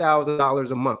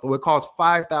 $5,000 a month, or it costs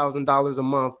 $5,000 a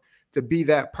month to be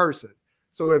that person.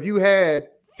 So if you had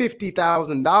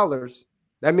 $50,000,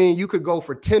 that means you could go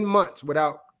for 10 months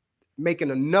without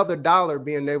making another dollar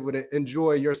being able to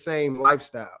enjoy your same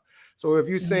lifestyle. So if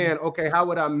you're saying, okay, how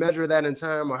would I measure that in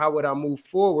time, or how would I move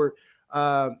forward?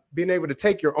 Being able to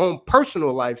take your own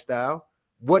personal lifestyle,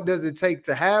 what does it take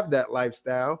to have that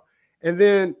lifestyle? And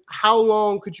then how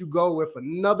long could you go if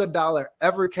another dollar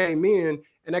ever came in?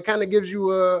 And that kind of gives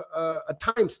you a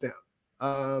timestamp.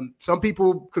 Some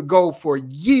people could go for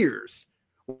years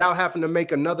without having to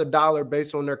make another dollar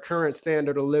based on their current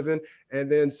standard of living. And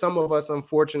then some of us,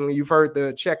 unfortunately, you've heard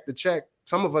the check.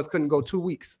 Some of us couldn't go 2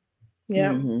 weeks.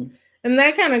 Yeah. And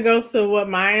that kind of goes to what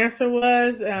my answer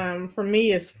was. For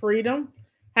me, is freedom.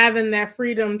 Having that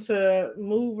freedom to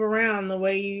move around the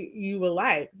way you would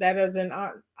like. That doesn't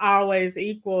always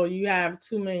equal you have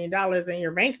 $2 million in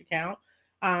your bank account.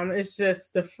 It's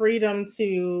just the freedom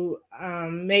to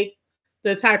make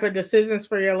the type of decisions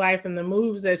for your life and the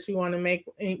moves that you want to make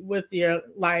with your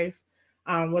life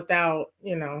without,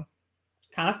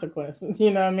 consequences.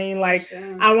 You know what I mean? Like,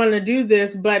 I want to do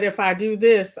this, but if I do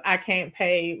this, I can't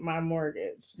pay my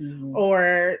mortgage.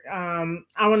 Or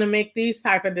I want to make these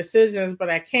type of decisions, but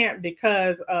I can't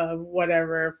because of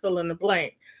whatever, fill in the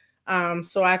blank.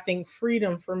 So I think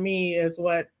freedom for me is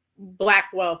what Black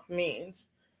wealth means.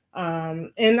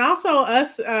 And also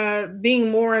us being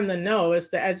more in the know is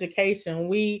the education.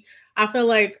 I feel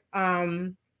like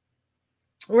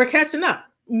we're catching up.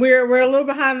 We're a little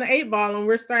behind the 8 ball, and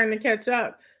we're starting to catch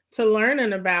up to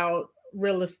learning about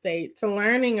real estate, to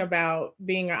learning about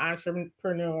being an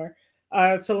entrepreneur,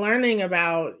 to learning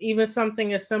about even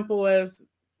something as simple as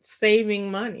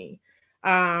saving money,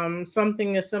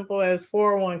 something as simple as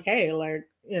 401k. Like,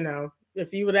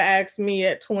 if you would have asked me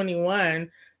at 21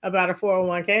 about a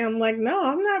 401k, I'm like, no,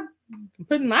 I'm not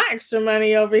putting my extra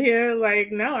money over here.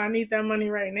 Like, no, I need that money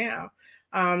right now.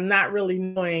 Not really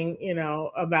knowing,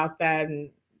 about that and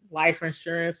life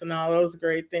insurance and all those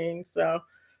great things. So,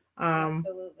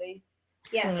 absolutely.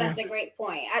 Yes, that's a great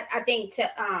point. I think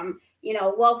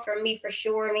wealth for me for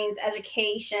sure means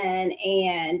education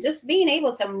and just being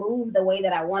able to move the way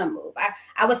that I want to move.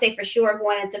 I would say for sure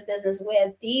going into business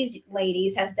with these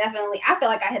ladies has definitely, I feel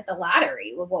like I hit the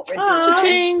lottery with what we're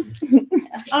doing.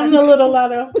 I'm the little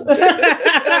lotto. So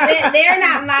they're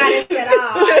not modest at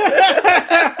all.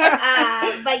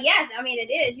 But yes, I mean,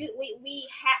 it is. We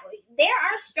have, there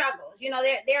are struggles.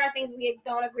 There are things we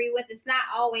don't agree with. It's not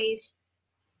always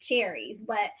cherries,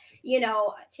 but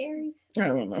cherries. I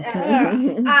don't know. It's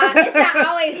not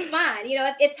always fun.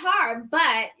 It's hard,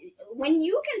 but when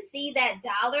you can see that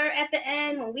dollar at the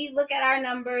end, when we look at our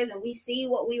numbers and we see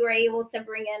what we were able to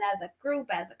bring in as a group,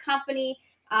 as a company,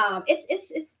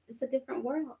 it's a different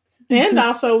world. And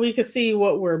also we could see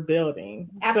what we're building.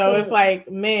 Absolutely. So it's like,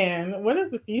 man, what is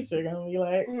the future gonna be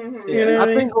like?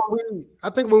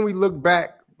 I think when we look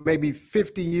back maybe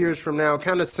 50 years from now,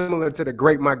 kind of similar to the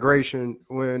Great Migration,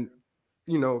 when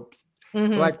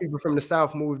Black people from the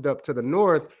South moved up to the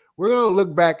North, we're going to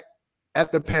look back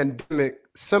at the pandemic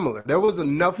similar. There was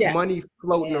enough money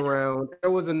floating around. There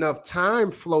was enough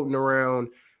time floating around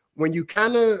when you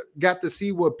kind of got to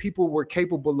see what people were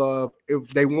capable of if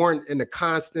they weren't in a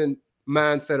constant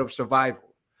mindset of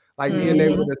survival. Like being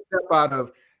able to step out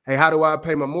of, hey, how do I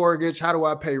pay my mortgage? How do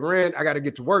I pay rent? I got to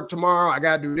get to work tomorrow. I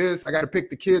got to do this. I got to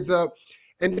pick the kids up.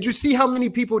 And did you see how many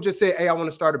people just say, hey, I want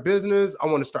to start a business. I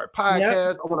want to start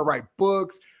podcasts. I want to write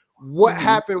books. What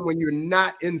happened when you're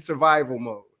not in survival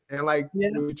mode? And when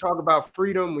you talk about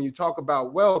freedom, when you talk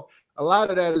about wealth, a lot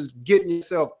of that is getting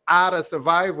yourself out of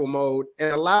survival mode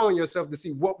and allowing yourself to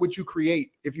see what would you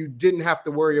create if you didn't have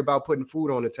to worry about putting food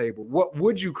on the table? What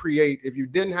would you create if you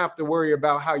didn't have to worry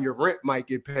about how your rent might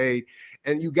get paid?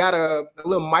 And you got a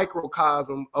little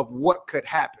microcosm of what could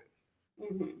happen.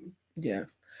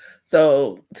 Yes.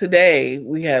 So today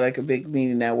we had like a big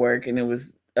meeting at work, and it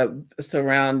was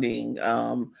surrounding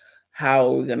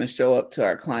how we're going to show up to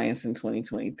our clients in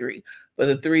 2023. But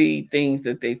the 3 things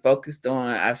that they focused on,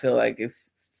 I feel like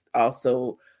it's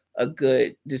also a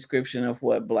good description of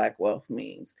what Black wealth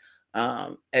means.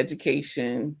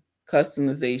 Education,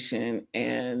 customization,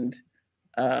 and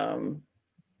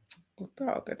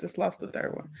Dog, I just lost the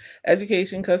third one.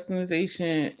 Education,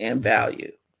 customization, and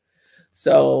value.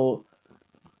 So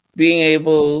being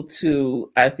able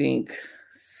to, I think,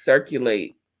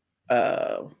 circulate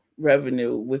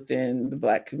revenue within the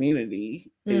Black community,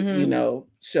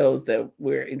 shows that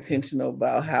we're intentional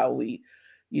about how we,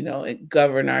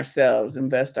 govern ourselves,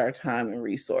 invest our time and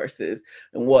resources,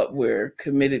 and what we're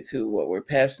committed to, what we're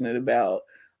passionate about.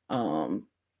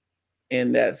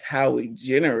 And that's how we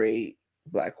generate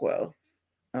Black wealth,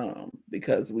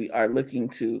 because we are looking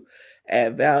to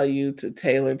add value, to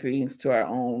tailor things to our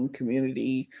own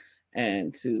community,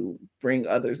 and to bring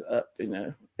others up in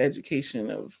an education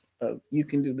of you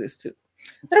can do this too.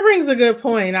 That brings a good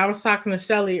point. I was talking to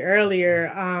Shelly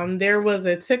earlier. There was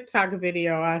a TikTok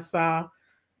video I saw,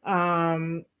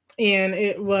 and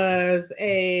it was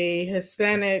a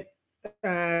Hispanic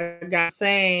guy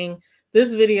saying,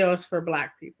 this video is for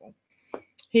Black people.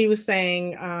 He was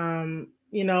saying,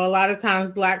 a lot of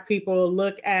times Black people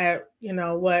look at,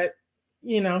 what,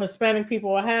 Hispanic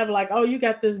people will have, like, oh, you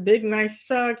got this big, nice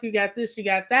truck, you got this, you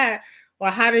got that.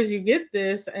 Well, how did you get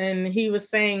this? And he was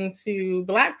saying to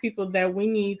Black people that we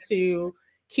need to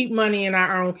keep money in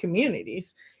our own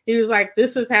communities. He was like,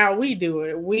 this is how we do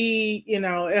it. We,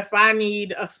 if I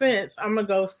need a fence, I'm going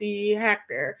to go see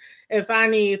Hector. If I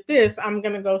need this, I'm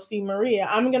going to go see Maria.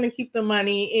 I'm going to keep the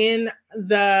money in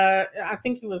I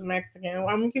think he was Mexican.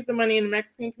 I'm going to keep the money in the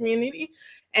Mexican community,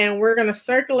 and we're going to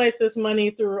circulate this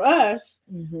money through us.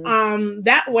 Mm-hmm.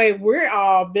 That way we're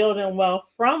all building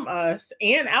wealth from us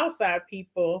and outside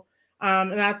people.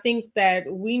 And I think that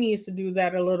we need to do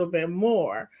that a little bit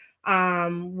more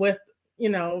with,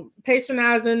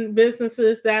 patronizing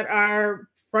businesses that are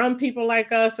from people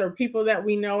like us, or people that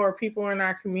we know, or people in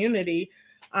our community.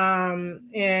 It's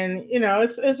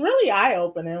really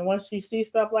eye-opening once you see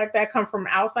stuff like that come from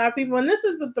outside people. And this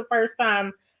isn't the first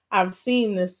time I've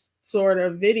seen this sort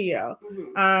of video.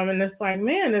 Mm-hmm. And it's like,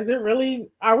 man,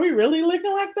 are we really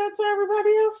looking like that to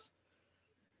everybody else?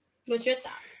 What's your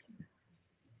thoughts?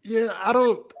 Yeah,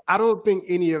 I don't think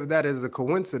any of that is a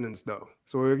coincidence, though.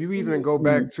 So if you even go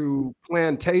back to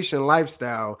plantation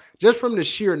lifestyle, just from the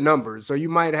sheer numbers, so you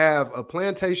might have a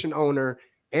plantation owner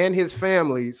and his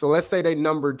family. So let's say they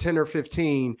numbered 10 or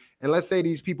 15, and let's say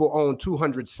these people own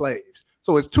 200 slaves.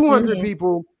 So it's 200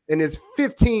 people and it's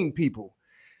 15 people.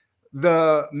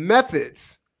 The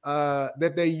methods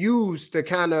that they use to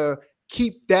kind of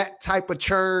keep that type of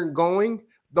churn going,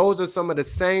 those are some of the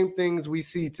same things we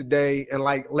see today in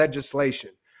like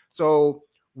legislation. So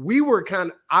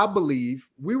I believe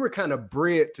we were kind of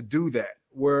bred to do that,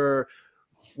 where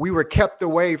we were kept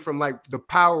away from like the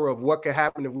power of what could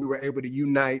happen if we were able to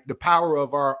unite, the power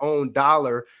of our own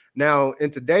dollar. Now,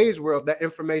 in today's world, that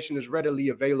information is readily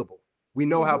available. We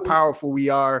know how powerful we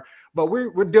are, but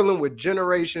we're dealing with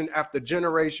generation after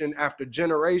generation after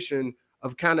generation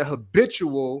of kind of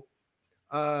habitual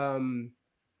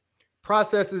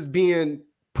processes being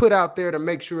put out there to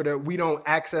make sure that we don't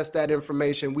access that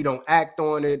information, we don't act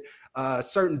on it,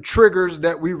 certain triggers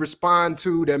that we respond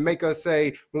to that make us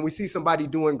say, when we see somebody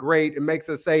doing great, it makes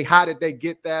us say, how did they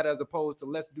get that, as opposed to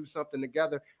let's do something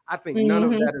together. I think none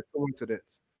of that is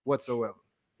coincidence whatsoever.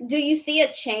 Do you see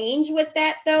a change with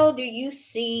that, though? Do you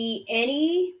see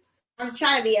any? I'm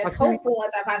trying to be as hopeful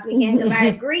as I possibly can, because I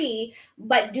agree,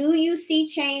 but do you see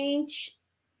change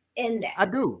in that? I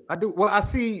do. Well, I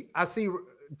see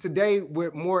today,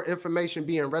 with more information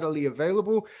being readily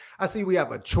available, I see we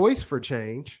have a choice for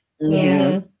change.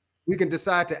 Yeah. We can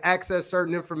decide to access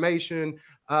certain information,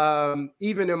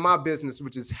 even in my business,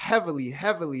 which is heavily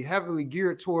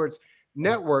geared towards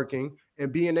networking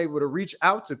and being able to reach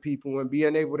out to people and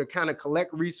being able to kind of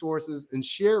collect resources and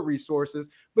share resources.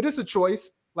 But it's a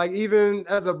choice. Like, even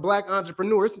as a Black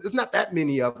entrepreneur, it's not that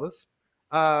many of us.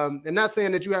 And not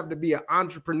saying that you have to be an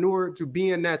entrepreneur to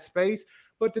be in that space,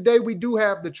 but today we do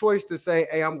have the choice to say,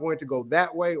 hey, I'm going to go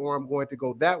that way or I'm going to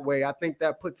go that way. I think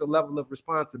that puts a level of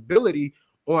responsibility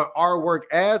on our work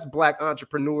as Black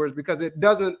entrepreneurs, because it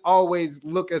doesn't always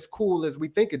look as cool as we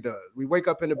think it does. We wake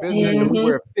up in a business and we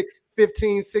wear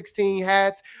 15, 16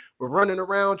 hats. We're running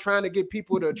around trying to get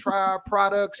people to try our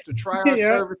products, to try our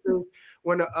services,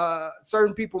 when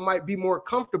certain people might be more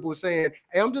comfortable saying,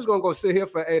 hey, I'm just going to go sit here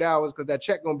for 8 hours because that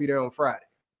check going to be there on Friday.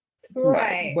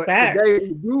 Right. But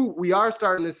today we are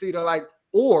starting to see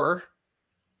or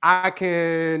I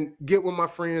can get with my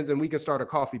friends and we can start a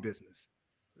coffee business.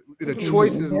 The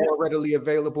choice is more readily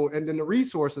available, and then the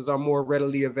resources are more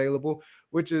readily available,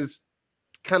 which is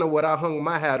kind of what I hung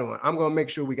my hat on. I'm going to make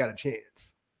sure we got a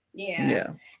chance. Yeah.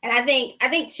 And I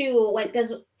think too,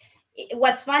 because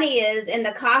what's funny is in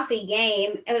the coffee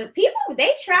game, people,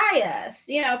 they try us,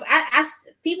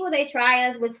 people, they try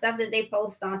us with stuff that they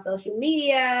post on social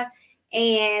media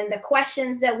and the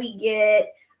questions that we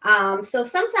get. So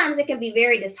sometimes it can be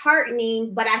very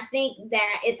disheartening, but I think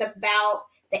that it's about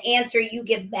the answer you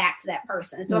give back to that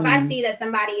person. So if I see that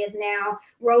somebody is now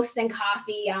roasting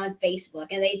coffee on Facebook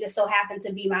and they just so happen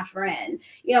to be my friend,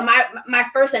 my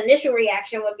first initial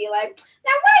reaction would be like,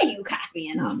 now why are you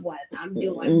copying off what I'm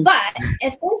doing? But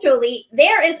essentially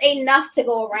there is enough to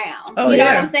go around. You know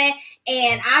what I'm saying?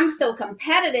 And I'm so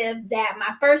competitive that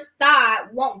my first thought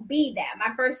won't be that.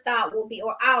 My first thought will be,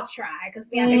 or I'll try, because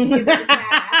we have to give this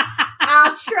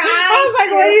I'll try. I was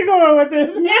like, where are you going with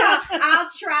this? No, I'll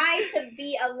try to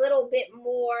be a little bit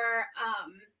more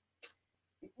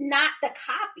not the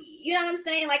copy. You know what I'm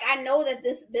saying? Like, I know that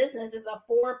this business is a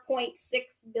 $4.6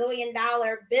 billion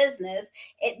business.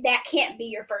 That can't be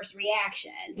your first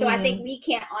reaction. So I think we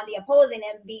can't, on the opposing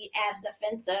end, be as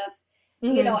defensive,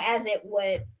 as it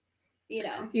would,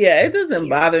 Yeah, it doesn't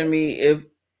bother me if,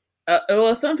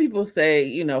 well, some people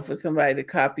say, for somebody to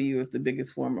copy you is the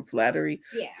biggest form of flattery.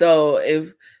 Yeah. So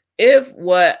if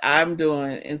what I'm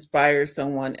doing inspires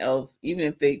someone else, even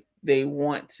if they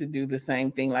want to do the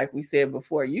same thing, like we said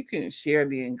before, you can share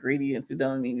the ingredients. It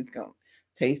doesn't mean it's going to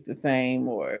taste the same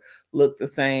or look the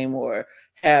same or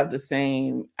have the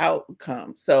same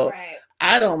outcome. So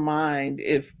I don't mind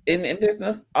if, and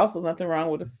there's also nothing wrong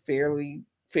with a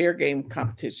fair game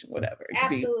competition, whatever.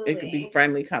 It could be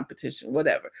friendly competition,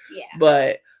 whatever. Yeah.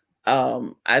 But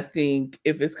I think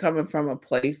if it's coming from a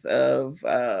place of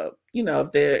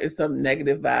if there is some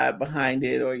negative vibe behind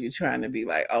it, or you're trying to be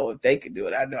like, oh, if they could do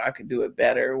it, I know I could do it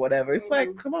better, or whatever. It's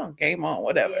like, come on, game on,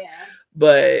 whatever. Yeah.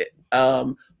 But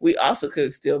we also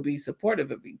could still be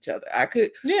supportive of each other. I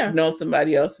could know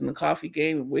somebody else in the coffee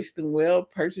game and wish them well,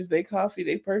 purchase their coffee,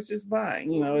 they purchase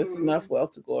mine. It's enough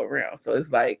wealth to go around. So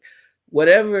it's like,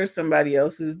 whatever somebody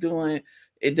else is doing,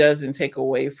 it doesn't take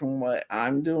away from what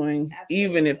I'm doing,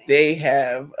 even if they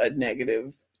have a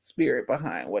negative spirit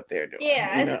behind what they're doing.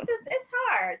 Yeah, it's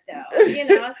hard though.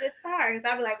 It's hard because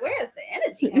I'll be like, where's the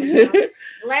energy coming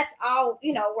from? Let's all,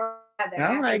 work together.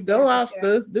 I'm like, go out,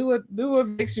 sis. Do what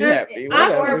makes you happy.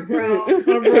 Or bro.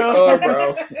 Or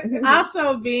bro.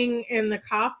 Also, being in the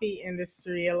coffee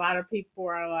industry, a lot of people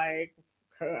are like,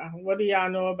 what do y'all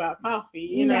know about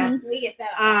coffee? We get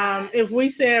that. If we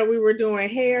said we were doing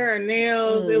hair or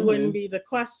nails, it wouldn't be the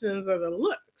questions or the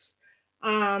looks.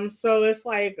 So it's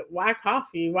like, why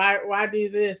coffee? Why do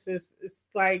this? It's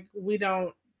like we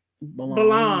don't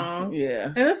belong. Yeah.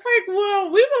 And it's like,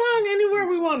 well, we belong anywhere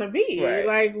we want to be. Right.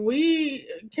 Like, we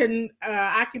can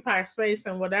occupy space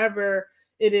and whatever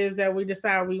it is that we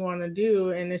decide we want to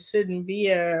do, and it shouldn't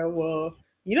be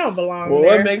you don't belong there.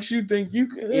 What makes you think you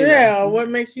can? What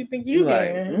makes you think you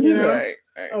can? Right.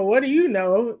 Or what do you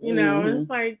know? And it's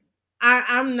like,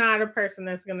 I'm not a person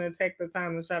that's going to take the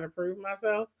time to try to prove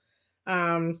myself.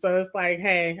 So it's like,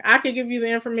 hey, I can give you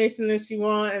the information that you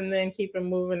want and then keep it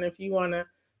moving. If you want to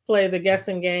play the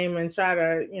guessing game and try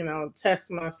to,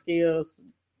 test my skills,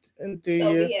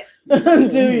 do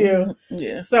you?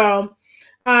 Yeah. So,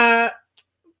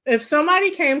 if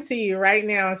somebody came to you right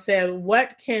now and said,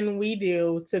 what can we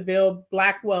do to build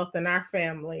Black wealth in our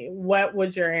family? What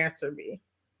would your answer be?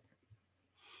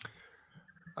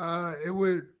 It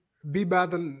would be by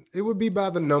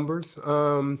the numbers.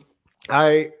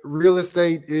 Real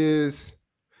estate is,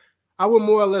 I would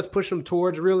more or less push them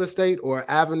towards real estate or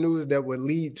avenues that would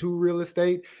lead to real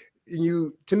estate.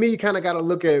 You kind of got to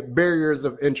look at barriers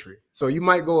of entry. So you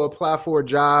might go apply for a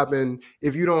job, and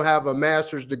if you don't have a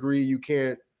master's degree, you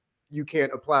can't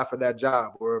apply for that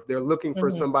job. Or if they're looking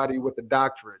for somebody with a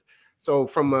doctorate. So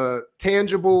from a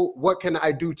tangible, what can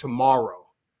I do tomorrow?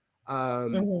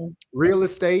 Real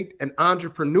estate and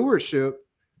entrepreneurship,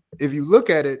 if you look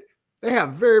at it, they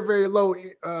have very, very low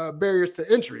barriers to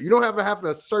entry. You don't have to have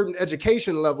a certain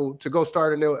education level to go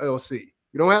start an LLC.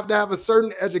 You don't have to have a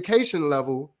certain education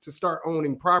level to start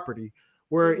owning property,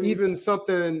 where even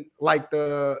something like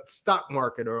the stock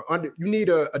market you need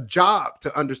a job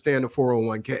to understand the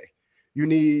 401k. You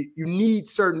need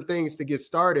certain things to get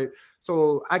started.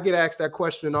 So I get asked that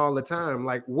question all the time,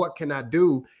 like, what can I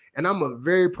do? And I'm a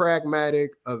very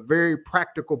pragmatic, a very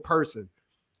practical person.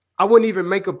 I wouldn't even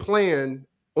make a plan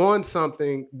on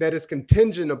something that is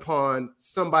contingent upon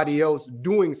somebody else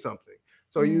doing something.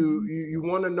 So you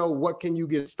want to know, what can you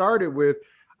get started with?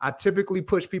 I typically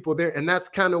push people there. And that's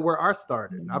kind of where I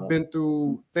started. I've been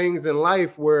through things in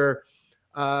life where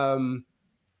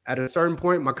at a certain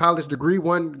point, my college degree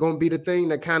wasn't going to be the thing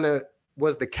that kind of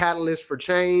was the catalyst for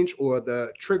change or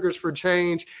the triggers for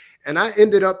change. And I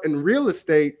ended up in real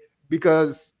estate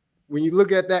because when you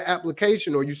look at that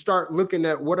application or you start looking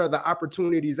at what are the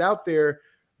opportunities out there,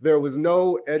 there was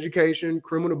no education,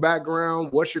 criminal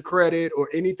background, what's your credit, or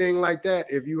anything like that.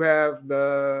 If you have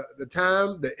the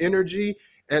time, the energy,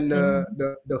 and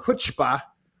the chutzpah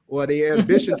or the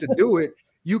ambition to do it,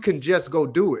 you can just go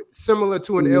do it. Similar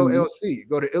to an LLC.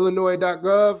 Go to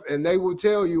illinois.gov and they will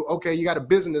tell you, okay, you got a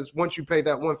business once you pay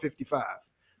that $155.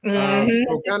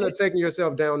 So kind of taking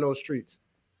yourself down those streets.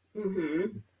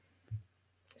 Mm-hmm.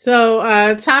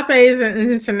 So Top A is an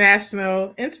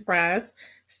international enterprise.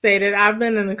 Stated, I've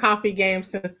been in the coffee game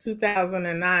since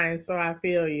 2009, so I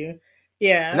feel you.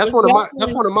 Yeah, and that's one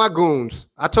of my goons.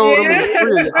 I told them it was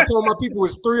 3 of y'all. I told my people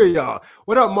it's 3 of y'all.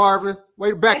 What up, Marvin?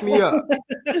 Way to back me up.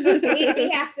 we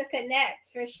have to connect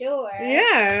for sure.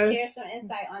 Yeah, share some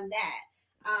insight on that.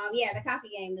 Yeah, the coffee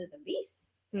game is a beast.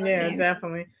 Yeah,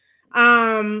 definitely.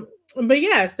 But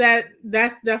yes,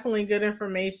 that's definitely good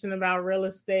information about real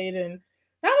estate, and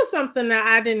that was something that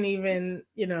I didn't even,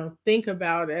 think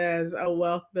about as a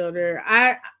wealth builder.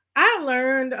 I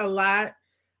learned a lot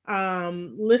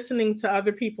listening to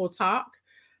other people talk.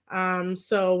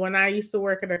 So when I used to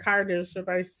work at a car dealership,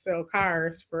 I used to sell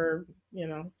cars for,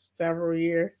 several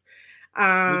years.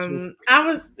 I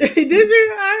was, did you?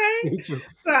 All right. So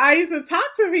I used to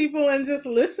talk to people and just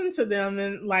listen to them.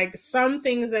 And like some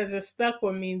things that just stuck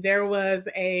with me, there was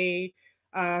a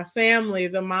family.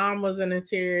 The mom was an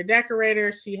interior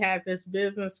decorator. She had this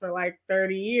business for like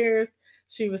 30 years.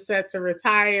 She was set to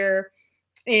retire.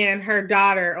 And her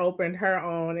daughter opened her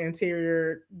own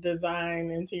interior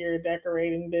design, interior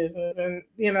decorating business. And,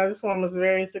 this one was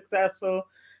very successful.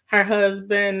 Her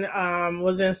husband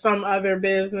was in some other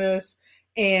business,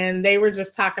 and they were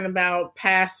just talking about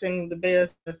passing the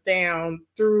business down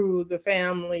through the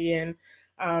family and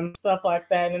stuff like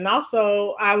that. And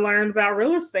also I learned about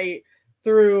real estate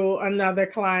through another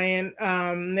client.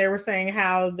 They were saying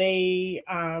how they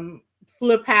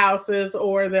flip houses,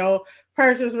 or they'll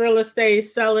purchase real estate,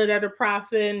 sell it at a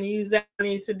profit, and use that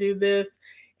money to do this.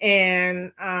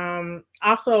 And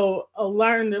also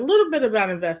learned a little bit about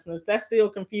investments. That still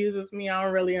confuses me. I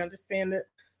don't really understand it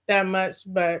that much,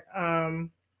 but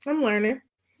I'm learning.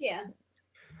 Yeah.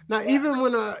 Now, even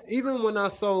when I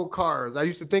sold cars, I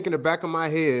used to think in the back of my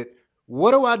head, what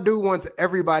do I do once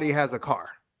everybody has a car?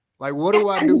 Like, what do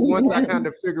I do once I kind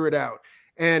of figure it out?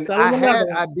 And I had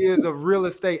ideas of real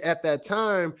estate at that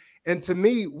time. And to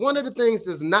me, one of the things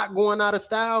that's not going out of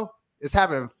style is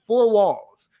having 4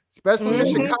 walls, especially in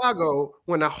Chicago.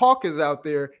 When a hawk is out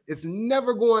there, it's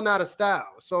never going out of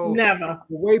style. So the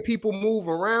way people move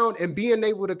around and being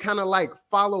able to kind of like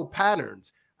follow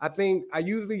patterns. I think I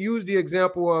usually use the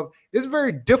example of it's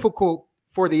very difficult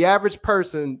for the average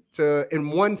person to,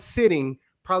 in one sitting,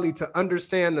 probably to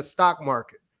understand the stock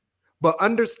market. But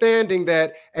understanding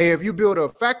that, hey, if you build a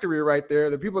factory right there,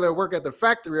 the people that work at the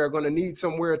factory are going to need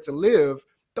somewhere to live.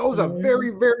 Those are very,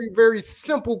 very, very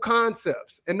simple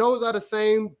concepts. And those are the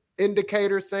same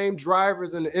indicators, same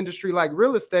drivers in the industry like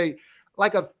real estate,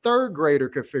 like a 3rd grader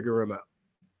could figure them out.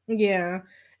 Yeah.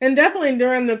 And definitely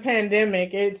during the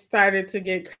pandemic, it started to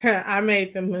get, I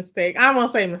made the mistake. I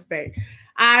won't say mistake.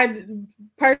 I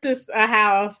purchased a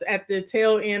house at the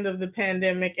tail end of the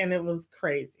pandemic, and it was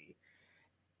crazy.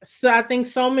 So I think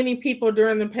so many people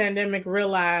during the pandemic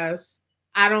realized,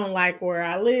 I don't like where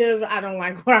I live. I don't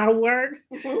like where I work.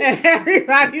 And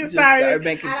everybody started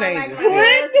making changes.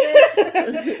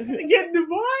 Getting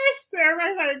divorced.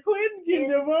 Everybody started quitting, getting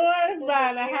divorced,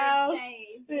 buying a house.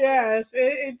 Yes,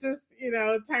 it just,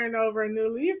 turned over a new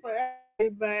leaf for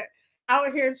everybody. But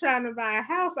out here trying to buy a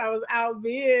house, I was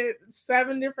outbid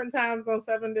 7 different times on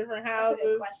 7 different houses. That's a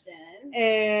good question.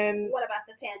 And what about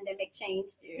the pandemic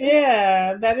changed you?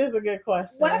 Yeah, that is a good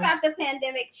question. What about the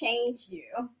pandemic changed you?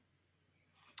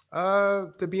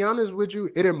 To be honest with you,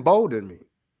 it emboldened me.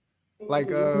 Like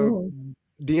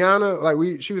Deanna,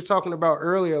 like she was talking about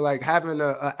earlier, like having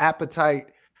a appetite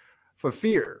for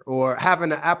fear, or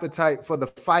having an appetite for the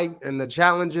fight and the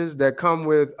challenges that come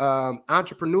with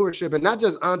entrepreneurship, and not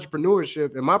just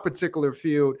entrepreneurship in my particular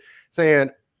field, saying,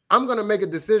 I'm going to make a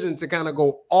decision to kind of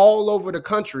go all over the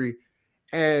country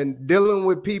and dealing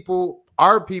with people,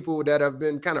 our people that have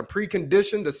been kind of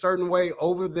preconditioned a certain way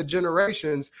over the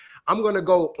generations. I'm going to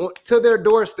go to their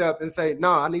doorstep and say,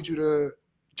 no, I need you to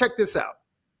check this out.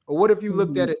 Or what if you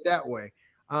looked at it that way?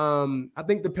 I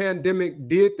think the pandemic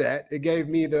did that. It gave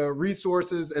me the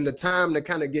resources and the time to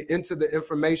kind of get into the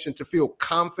information to feel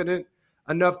confident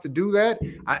enough to do that.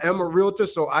 I am a realtor,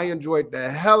 so I enjoyed the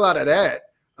hell out of that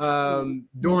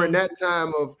during that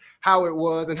time of how it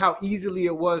was and how easily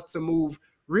it was to move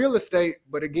real estate.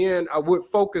 But again, I would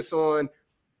focus on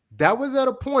that was at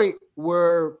a point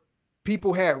where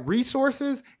people had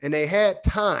resources and they had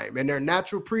time, and their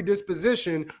natural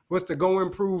predisposition was to go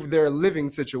improve their living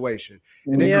situation.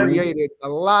 And it created a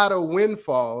lot of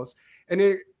windfalls, and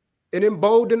it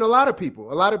emboldened a lot of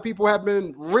people. A lot of people have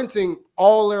been renting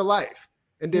all their life.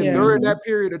 And then during that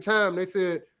period of time, they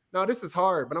said, no, this is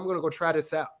hard, but I'm going to go try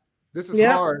this out. This is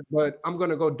hard, but I'm going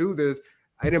to go do this.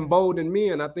 It emboldened me,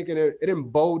 and I think it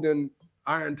emboldened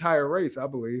our entire race, I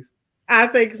believe. I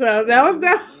think so. That was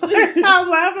definitely, I was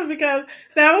laughing because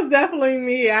that was definitely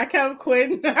me. I kept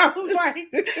quitting. I was like,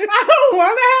 I don't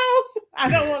want a house. I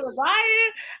don't want to buy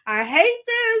it. I hate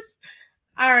this.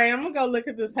 All right, I'm going to go look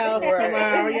at this house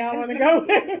tomorrow. Y'all want to go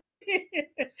with me?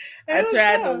 I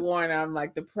tried to warn her. I'm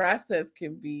like, the process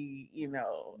can be,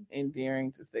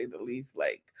 endearing to say the least,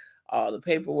 like all the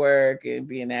paperwork and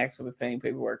being asked for the same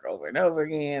paperwork over and over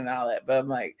again and all that. But I'm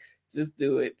like, just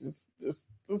do it. Just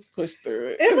push through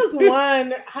it. It was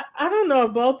one, I don't know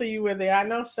if both of you were there. I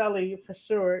know Shelly for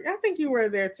sure. I think you were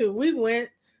there too. We went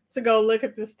to go look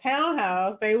at this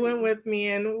townhouse. They went with me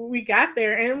and we got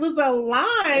there and it was a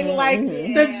line like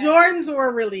the Jordans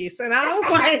were released. And I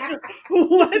was like,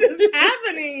 what is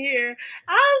happening here?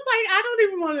 I was like, I don't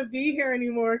even want to be here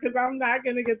anymore because I'm not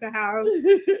going to get the house.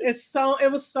 It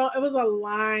was a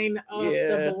line up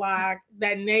the block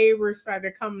that neighbors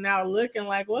started coming out looking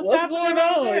like, what's going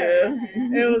on?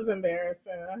 It was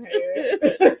embarrassing. I hate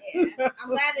it. I'm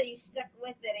glad that you stuck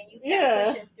with it and you kept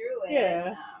pushing through it.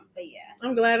 Yeah. But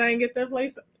I'm glad I didn't get that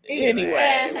place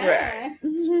anyway. Right.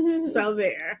 So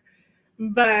there.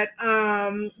 But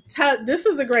this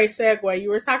is a great segue. You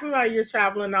were talking about you're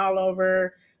traveling all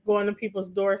over, going to people's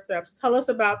doorsteps. Tell us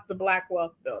about the Black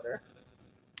Wealth Builder.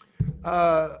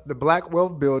 The Black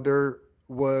Wealth Builder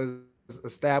was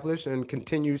established and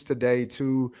continues today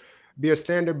to be a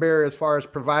standard bearer as far as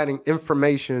providing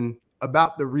information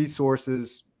about the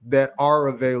resources that are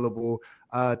available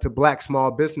to Black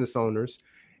small business owners,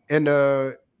 and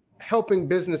helping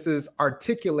businesses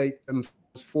articulate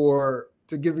themselves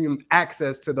to give them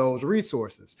access to those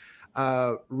resources.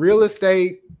 Real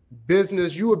estate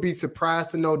business, you would be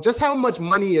surprised to know just how much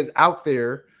money is out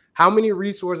there, how many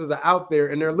resources are out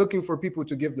there, and they're looking for people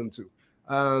to give them to.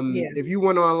 If you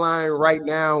went online right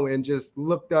now and just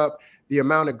looked up the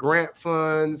amount of grant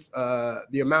funds,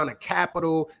 the amount of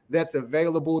capital that's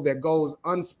available that goes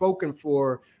unspoken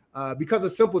for, because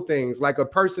of simple things like a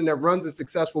person that runs a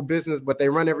successful business, but they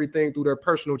run everything through their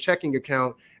personal checking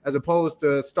account as opposed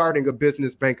to starting a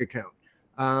business bank account.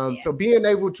 So being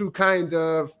able to kind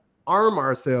of arm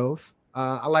ourselves,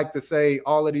 I like to say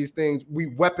all of these things, we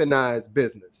weaponize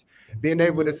business. Being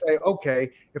able to say,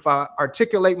 okay, if I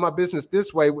articulate my business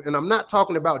this way, and I'm not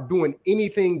talking about doing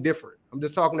anything different. I'm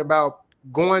just talking about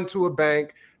going to a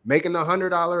bank, making a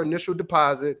 $100 initial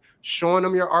deposit, showing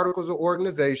them your articles of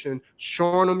organization,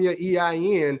 showing them your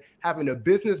EIN, having a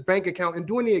business bank account, and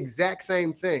doing the exact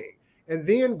same thing. And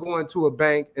then going to a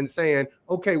bank and saying,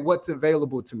 okay, what's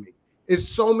available to me? It's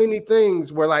so many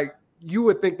things where like you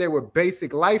would think they were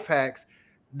basic life hacks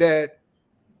that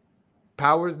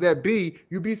powers that be,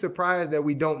 you'd be surprised that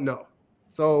we don't know.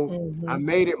 So I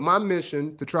made it my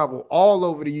mission to travel all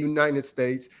over the United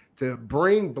States to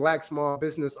bring Black small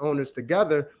business owners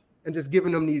together and just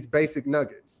giving them these basic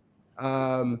nuggets.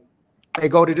 Hey,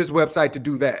 go to this website to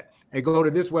do that. Hey, go to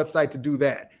this website to do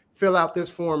that. Fill out this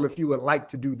form if you would like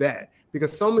to do that.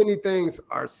 Because so many things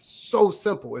are so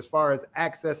simple as far as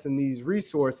accessing these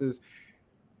resources.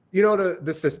 You know,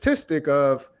 the statistic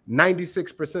of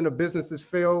 96% of businesses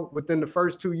fail within the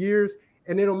first 2 years,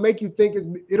 and it'll make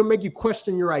you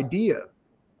question your idea.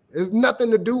 It's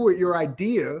nothing to do with your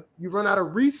idea. You run out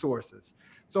of resources.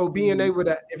 So being able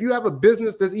to, if you have a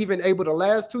business that's even able to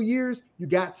last 2 years, you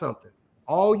got something.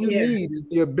 All you need is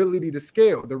the ability to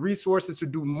scale, the resources to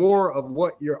do more of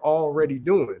what you're already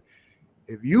doing.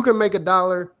 If you can make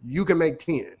 $1, you can make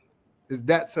 10. It's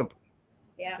that simple.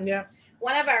 Yeah.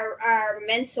 One of our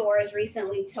mentors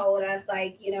recently told us,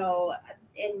 like, you know,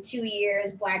 in 2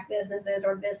 years, Black businesses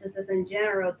or businesses in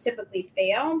general typically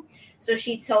fail. So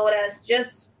she told us,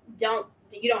 just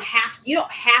you don't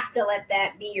have to let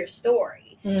that be your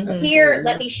story. Here,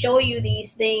 let me show you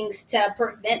these things to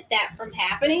prevent that from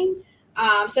happening.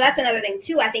 So that's another thing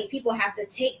too. I think people have to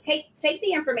take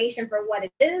the information for what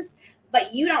it is,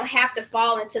 but you don't have to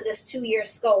fall into this 2-year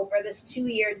scope or this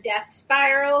 2-year death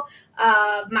spiral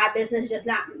of my business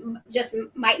just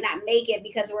might not make it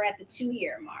because we're at the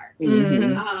 2-year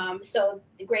mark. So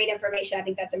the great information, I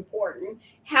think that's important.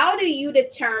 How do you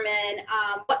determine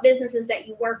what businesses that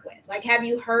you work with? Like, have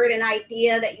you heard an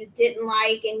idea that you didn't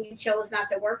like and you chose not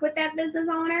to work with that business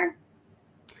owner?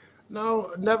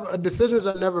 No, never. Decisions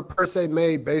are never per se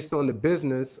made based on the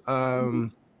business.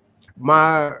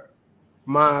 My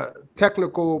my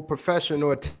technical profession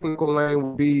or technical lane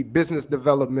would be business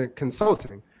development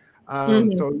consulting.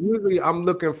 So usually I'm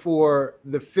looking for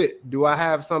the fit. Do I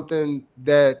have something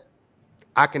that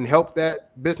I can help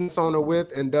that business owner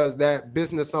with? And does that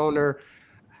business owner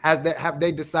have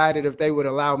they decided if they would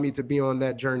allow me to be on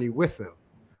that journey with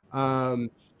them?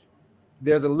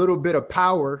 There's a little bit of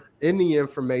power in the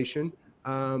information,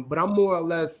 but I'm more or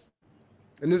less,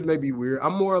 and this may be weird,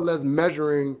 I'm more or less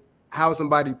measuring how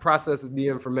somebody processes the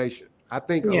information. I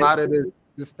think a lot of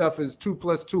this stuff is 2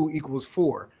 + 2 =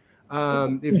 4.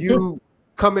 If you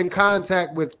come in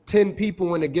contact with 10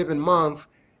 people in a given month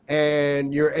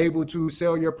and you're able to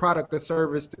sell your product or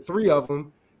service to 3 of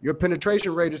them, your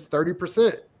penetration rate is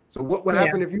 30%. So what would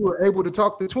happen if you were able to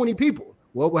talk to 20 people?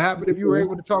 What would happen if you were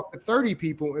able to talk to 30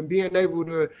 people and being able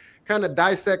to kind of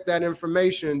dissect that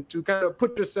information to kind of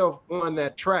put yourself on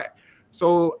that track?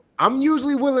 So I'm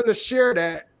usually willing to share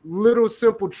that little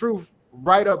simple truth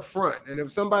right up front. And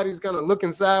if somebody's kind of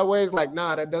looking sideways like,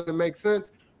 nah, that doesn't make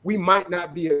sense, we might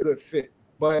not be a good fit.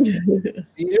 But the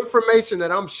information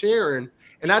that I'm sharing,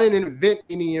 and I didn't invent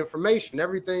any information,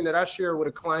 everything that I share with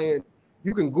a client,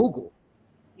 you can Google.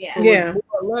 So more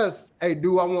or less, hey,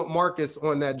 do I want Marcus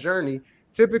on that journey?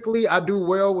 Typically, I do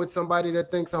well with somebody that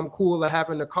thinks I'm cool at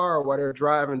having the car while they're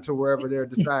driving to wherever they're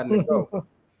deciding to go.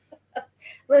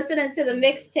 Listening to the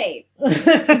mixtape.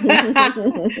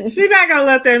 She's not gonna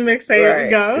let that mixtape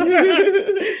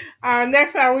go.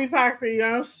 Next time we talk to you,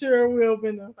 I'm sure we'll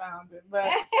be found it. But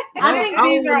I think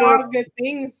these are all good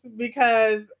things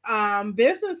because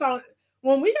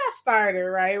when we got started,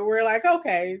 right, we're like,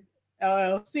 okay,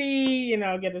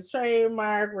 LLC, get a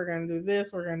trademark, we're gonna do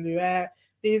this, we're gonna do that.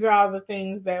 These are all the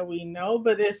things that we know,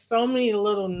 but there's so many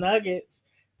little nuggets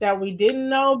that we didn't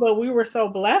know, but we were so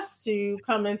blessed to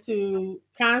come into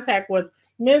contact with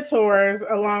mentors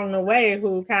along the way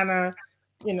who kind of,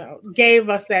 gave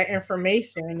us that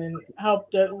information and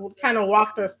helped kind of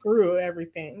walked us through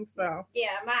everything. So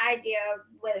my idea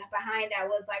behind that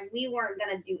was like we weren't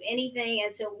gonna do anything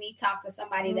until we talked to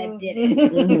somebody that did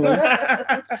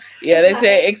it. Yeah, they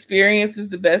say experience is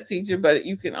the best teacher, but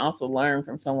you can also learn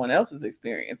from someone else's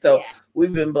experience. So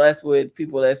we've been blessed with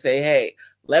people that say, hey,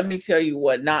 let me tell you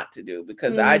what not to do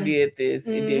because I did this,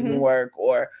 it didn't work,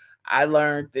 or I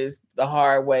learned this the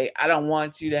hard way. I don't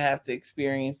want you to have to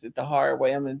experience it the hard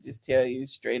way. I'm going to just tell you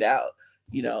straight out,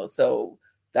 so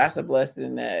that's a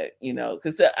blessing that,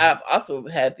 because I've also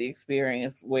had the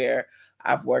experience where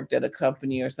I've worked at a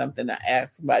company or something. I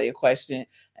asked somebody a question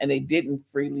and they didn't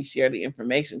freely share the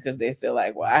information because they feel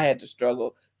like, well, I had to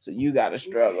struggle, so you got to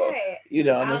struggle, and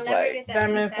it's like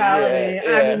that mentality.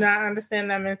 I do not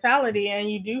understand that mentality. And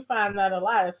you do find that a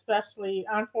lot, especially,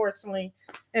 unfortunately,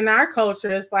 in our culture.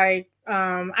 It's like,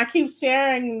 I keep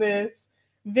sharing this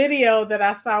video that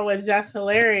I saw with Just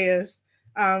Hilarious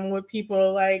with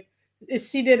people. Like,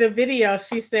 she did a video.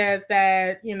 She said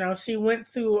that, she went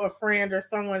to a friend or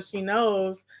someone she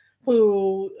knows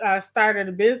who started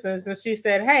a business, and she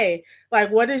said, hey,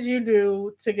 like, what did you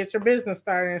do to get your business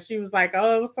started? And she was like,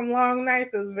 oh, it was some long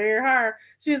nights, it was very hard.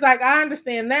 She's like, I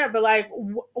understand that, but like,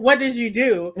 what did you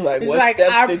do? Like, it's what like,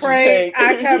 steps I did prayed, you take?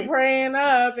 I kept praying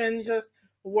up and just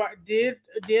did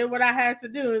what I had to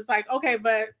do. It's like, okay,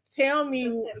 but tell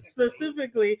me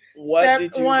specifically what step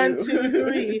did you 1, do? 2,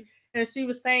 3. And she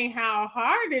was saying how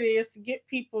hard it is to get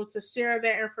people to share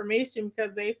that information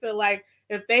because they feel like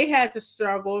if they had to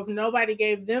struggle, if nobody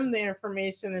gave them the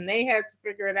information and they had to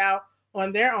figure it out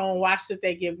on their own, why should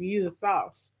they give you the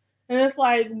sauce? And it's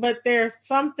like, but there's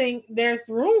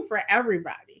room for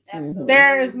everybody. Absolutely.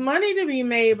 There is money to be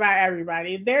made by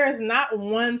everybody. There is not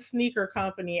one sneaker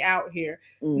company out here.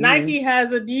 Nike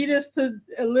has Adidas to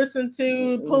listen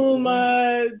to,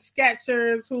 Puma,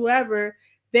 Skechers, whoever.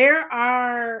 There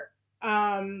are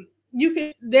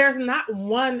there's not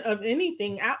one of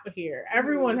anything out here.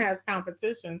 Everyone has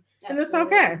competition. And it's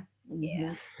okay.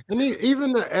 Yeah. And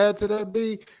even to add to that,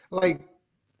 be like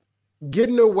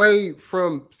getting away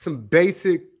from some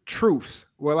basic truths.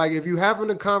 Well, like if you're having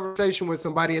a conversation with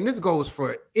somebody, and this goes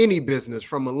for any business,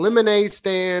 from a lemonade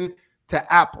stand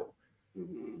to Apple,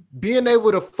 being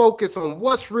able to focus on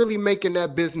what's really making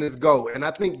that business go. And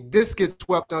I think this gets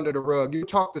swept under the rug. You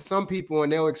talk to some people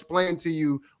and they'll explain to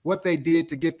you what they did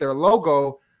to get their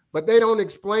logo, but they don't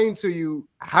explain to you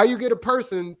how you get a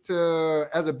person to,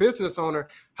 as a business owner,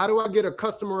 how do I get a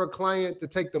customer or client to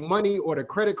take the money or the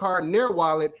credit card in their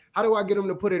wallet? How do I get them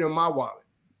to put it in my wallet?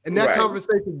 And that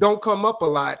conversation don't come up a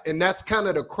lot. And that's kind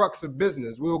of the crux of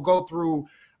business. We'll go through,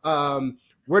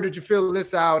 where did you fill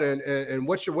this out? And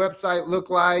what's your website look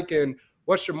like? And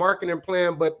what's your marketing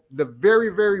plan, but the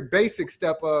very, very basic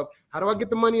step of how do I get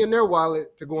the money in their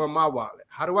wallet to go in my wallet?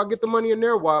 How do I get the money in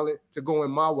their wallet to go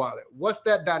in my wallet? What's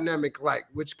that dynamic like?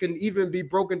 Which can even be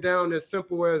broken down as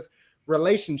simple as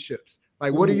relationships.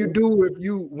 Like, what do you do if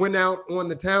you went out on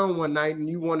the town one night and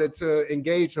you wanted to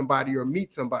engage somebody or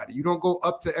meet somebody? You don't go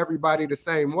up to everybody the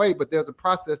same way, but there's a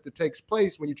process that takes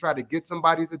place when you try to get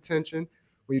somebody's attention,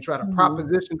 when you try to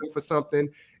proposition them for something,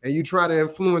 and you try to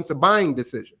influence a buying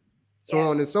decision, so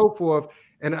on and so forth.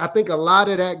 And I think a lot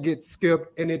of that gets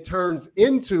skipped, and it turns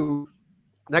into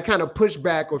that kind of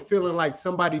pushback or feeling like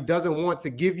somebody doesn't want to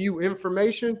give you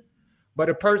information, but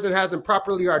a person hasn't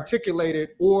properly articulated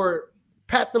or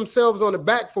pat themselves on the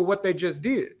back for what they just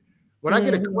did. When I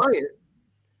get a client,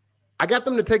 I got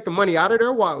them to take the money out of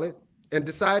their wallet and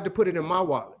decide to put it in my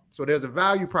wallet. So there's a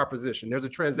value proposition. There's a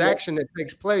transaction that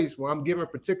takes place where I'm giving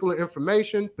particular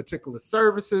information, particular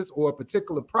services, or a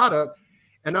particular product,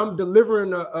 and I'm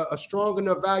delivering a strong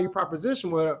enough value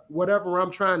proposition where whatever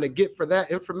I'm trying to get for that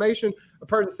information, a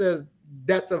person says,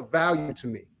 that's of value to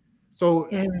me. So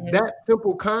that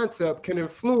simple concept can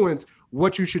influence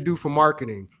what you should do for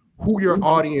marketing, who your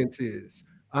audience is,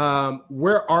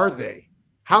 where are they?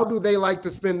 How do they like to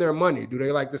spend their money? Do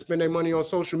they like to spend their money on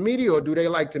social media, or do they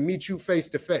like to meet you face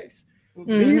to face?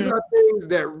 These are things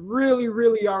that really,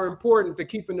 really are important to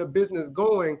keeping the business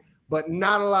going, but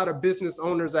not a lot of business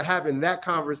owners are having that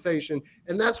conversation.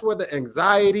 And that's where the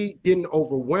anxiety, getting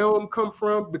overwhelmed come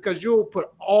from, because you'll put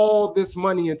all this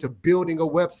money into building a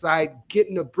website,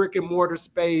 getting a brick and mortar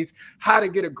space, how to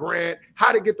get a grant,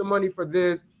 how to get the money for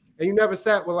this. And you never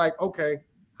sat with like, okay,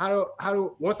 how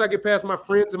do once I get past my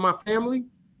friends and my family,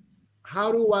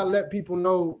 how do I let people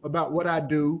know about what I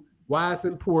do, why it's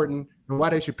important, and why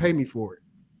they should pay me for it?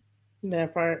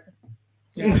 That part.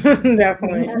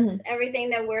 Definitely. That's everything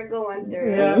that we're going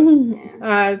through.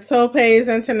 Topaz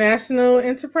International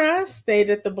Enterprise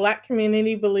stated the Black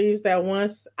community believes that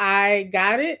once I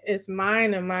got it, it's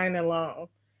mine and mine alone.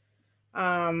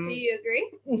 Do you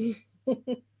agree?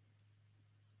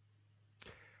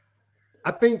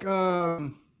 I think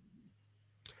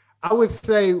I would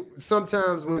say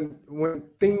sometimes when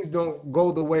things don't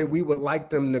go the way we would like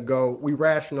them to go, we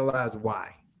rationalize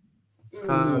why.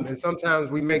 And sometimes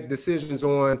we make decisions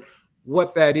on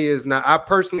what that is. Now, I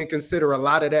personally consider a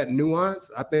lot of that nuance.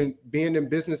 I think being in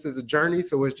business is a journey.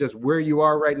 So it's just where you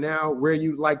are right now, where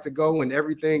you'd like to go, and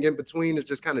everything in between is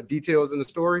just kind of details in the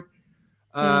story.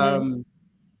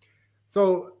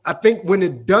 So I think when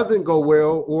it doesn't go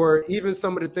well, or even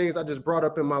some of the things I just brought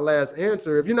up in my last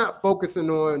answer, if you're not focusing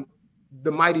on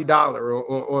the mighty dollar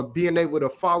or being able to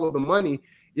follow the money,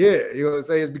 you're gonna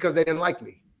say it's because they didn't like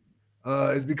me.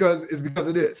 It's because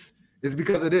of this. It's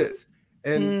because of this.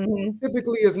 And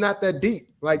typically it's not that deep.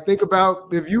 Like, think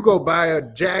about if you go buy a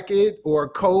jacket or a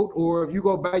coat, or if you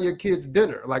go buy your kids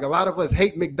dinner. Like, a lot of us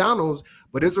hate McDonald's,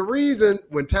 but it's a reason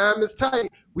when time is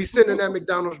tight, we sit in that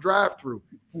McDonald's drive-thru.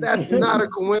 That's not a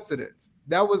coincidence.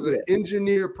 That was an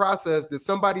engineered process that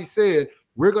somebody said,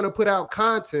 we're going to put out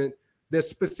content that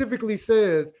specifically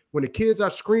says when the kids are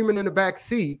screaming in the back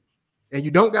seat and you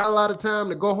don't got a lot of time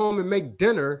to go home and make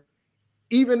dinner,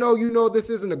 even though you know this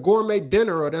isn't a gourmet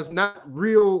dinner or there's not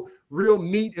real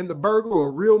meat in the burger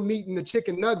or real meat in the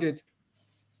chicken nuggets,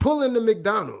 pull in the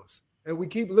McDonald's. And we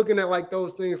keep looking at like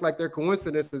those things like they're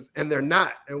coincidences, and they're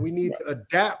not. And we need to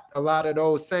adapt a lot of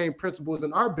those same principles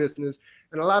in our business.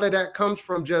 And a lot of that comes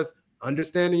from just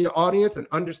understanding your audience and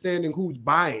understanding who's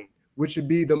buying, which should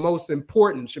be the most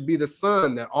important, should be the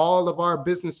sun that all of our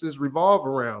businesses revolve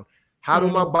around. How do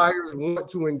my buyers want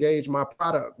to engage my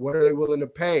product? What are they willing to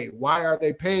pay? Why are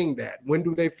they paying that? When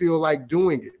do they feel like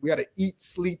doing it? We got to eat,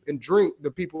 sleep, and drink the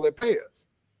people that pay us.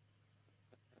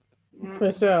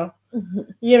 For sure.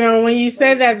 You know, when you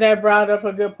said that brought up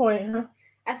a good point, huh?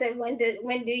 I said, when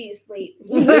do you sleep?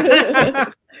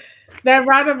 That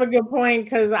brought up a good point,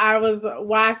 because I was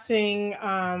watching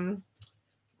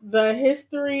the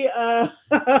history of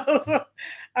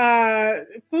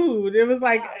food. It was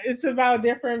like, it's about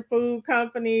different food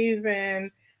companies, and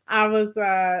I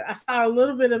saw a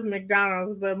little bit of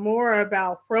McDonald's, but more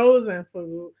about frozen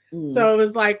food. So it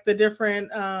was like the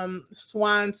different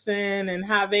Swanson and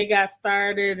how they got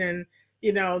started, and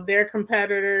you know, their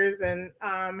competitors and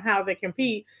how they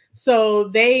compete. So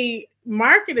they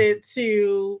marketed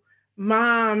to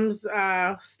moms,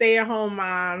 stay-at-home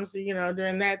moms, you know,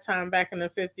 during that time back in the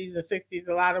 50s and 60s,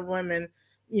 a lot of women,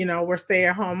 you know, were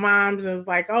stay-at-home moms. It was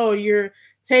like, oh, you're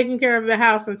taking care of the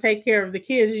house and take care of the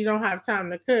kids. You don't have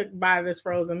time to cook, buy this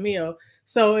frozen meal.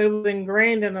 So it was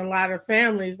ingrained in a lot of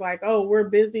families, like, oh, we're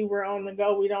busy, we're on the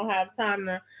go, we don't have time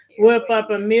to whip up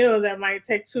a meal that might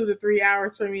take 2 to 3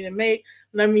 hours for me to make.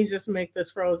 Let me just make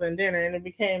this frozen dinner. And it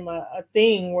became a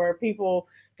thing where people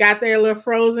got their little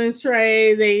frozen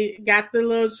tray. They got the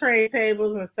little tray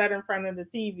tables and sat in front of the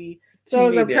TV.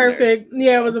 So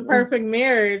it was a perfect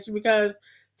marriage because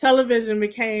television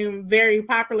became very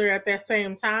popular at that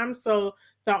same time. So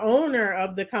the owner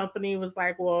of the company was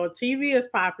like, well, TV is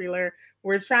popular.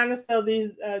 We're trying to sell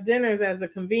these dinners as a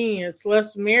convenience.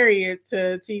 Let's marry it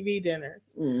to TV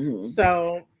dinners. Mm-hmm.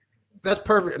 So that's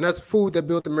perfect. And that's Food That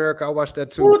Built America. I watched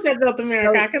that too. Food That Built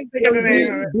America. I couldn't think of the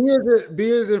name of it. B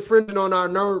is infringing on our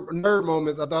nerd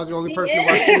moments. I thought I was the only person who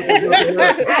watched Food That Built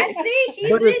America. I see.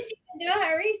 She's doing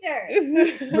her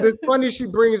research. But it's funny she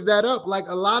brings that up. Like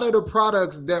a lot of the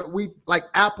products that we, like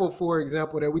Apple, for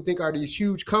example, that we think are these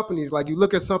huge companies, like you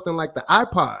look at something like the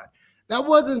iPod. That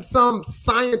wasn't some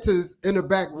scientist in a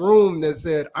back room that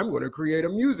said, I'm going to create a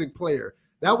music player.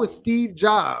 That was Steve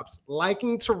Jobs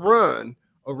liking to run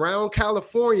around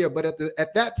California. But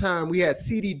at that time, we had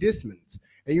CD Discmans.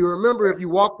 And you remember if you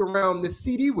walked around, the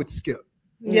CD would skip.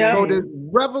 Yeah. So the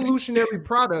revolutionary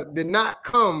product did not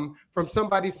come from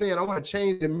somebody saying, I want to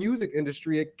change the music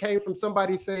industry. It came from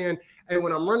somebody saying, hey,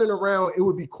 when I'm running around, it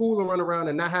would be cool to run around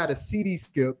and not have a CD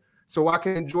skip so I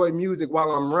can enjoy music while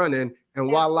I'm running. And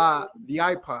voila, the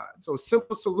iPod. So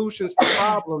simple solutions to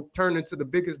problems turn into the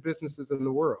biggest businesses in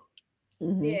the world.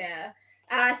 Mm-hmm.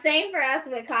 Yeah. Same for us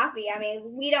with coffee. I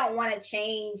mean, we don't want to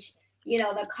change,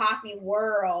 the coffee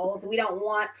world. We don't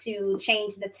want to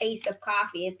change the taste of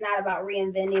coffee. It's not about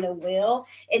reinventing the wheel.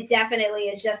 It definitely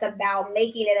is just about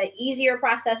making it an easier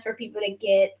process for people to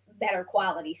get better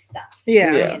quality stuff.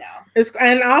 Yeah.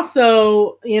 And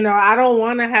also, I don't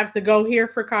want to have to go here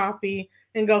for coffee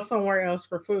and go somewhere else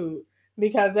for food.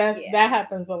 Because that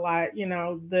happens a lot.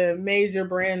 The major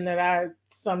brand that I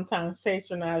sometimes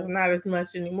patronize, not as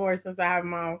much anymore since I have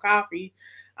my own coffee.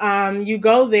 You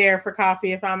go there for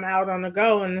coffee if I'm out on the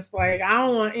go, and it's like, I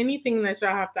don't want anything that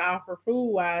y'all have to offer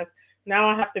food-wise. Now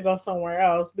I have to go somewhere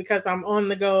else because I'm on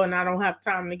the go and I don't have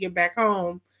time to get back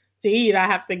home to eat. I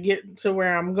have to get to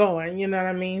where I'm going. You know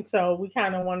what I mean? So we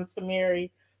kind of wanted to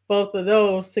marry both of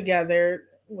those together,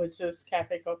 which is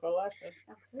Cafe Coco Luscious.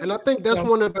 And I think that's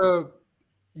one of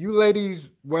you ladies,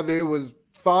 whether it was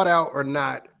thought out or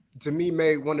not, to me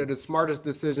made one of the smartest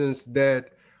decisions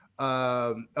that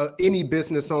any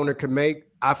business owner can make.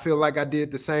 I feel like I did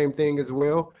the same thing as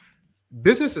well.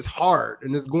 Business is hard,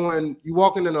 and you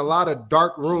walking in a lot of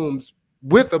dark rooms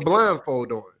with a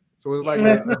blindfold on. So it's like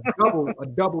a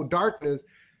double darkness.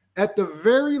 At the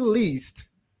very least,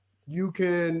 you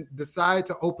can decide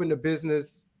to open a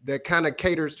business that kind of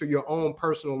caters to your own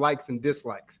personal likes and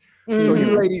dislikes. Mm-hmm. So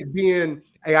you ladies being,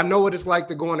 hey, I know what it's like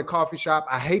to go in a coffee shop.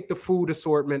 I hate the food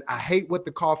assortment. I hate what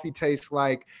the coffee tastes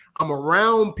like. I'm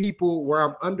around people where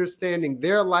I'm understanding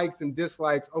their likes and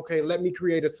dislikes. Okay, let me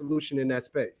create a solution in that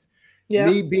space. Yeah.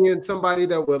 Me being somebody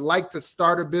that would like to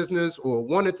start a business or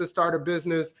wanted to start a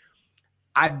business,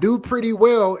 I do pretty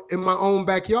well in my own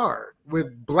backyard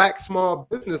with Black small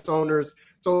business owners.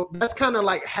 So that's kind of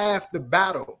like half the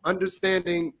battle,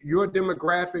 understanding your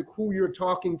demographic, who you're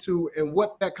talking to, and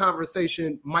what that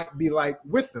conversation might be like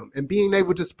with them, and being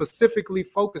able to specifically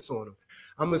focus on them.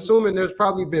 I'm assuming there's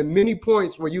probably been many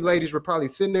points where you ladies were probably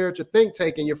sitting there at your think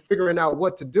tank and you're figuring out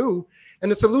what to do.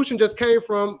 And the solution just came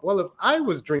from, well, if I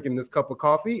was drinking this cup of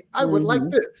coffee, I would like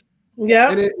this.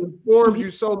 Yeah. And it informs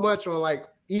you so much on like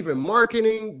even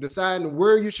marketing, deciding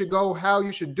where you should go, how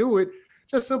you should do it.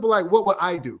 Just simple, like, what would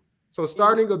I do? So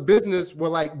starting a business where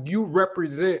like you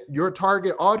represent your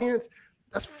target audience,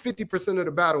 that's 50% of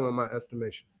the battle in my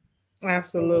estimation.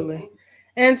 Absolutely.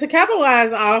 And to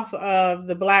capitalize off of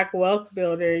the Black Wealth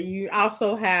Builder, you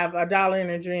also have a Dollar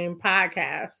and a Dream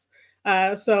podcast.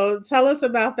 So tell us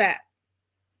about that.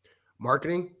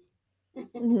 Marketing,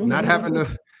 not having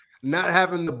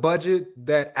the budget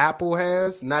that Apple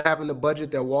has, not having the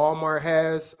budget that Walmart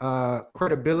has,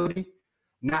 credibility,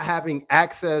 not having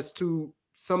access to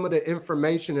some of the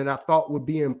information that I thought would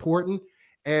be important.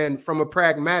 And from a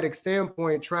pragmatic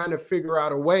standpoint, trying to figure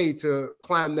out a way to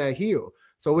climb that hill.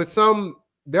 So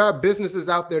there are businesses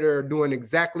out there that are doing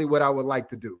exactly what I would like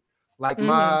to do. Like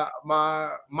my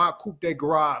Coupe de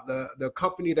Gras, the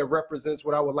company that represents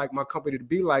what I would like my company to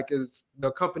be like is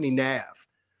the company NAV.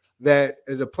 That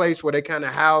is a place where they kind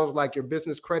of house like your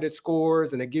business credit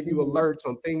scores and they give you alerts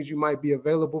on things you might be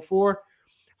available for.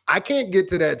 I can't get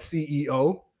to that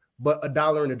CEO, but a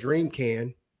Dollar and a Dream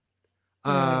can.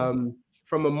 From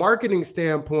a marketing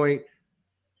standpoint,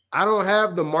 I don't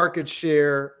have the market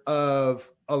share of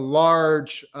a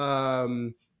large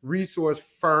resource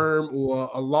firm or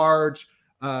a large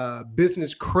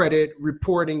business credit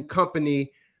reporting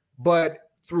company, but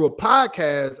through a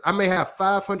podcast, I may have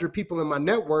 500 people in my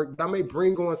network, but I may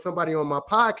bring on somebody on my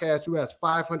podcast who has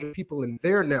 500 people in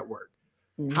their network.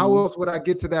 Mm-hmm. How else would I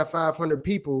get to that 500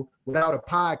 people without a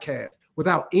podcast,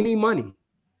 without any money?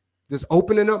 Just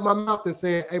opening up my mouth and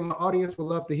saying, hey, my audience would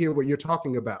love to hear what you're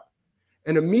talking about.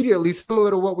 And immediately,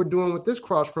 similar to what we're doing with this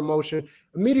cross promotion,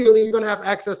 immediately you're going to have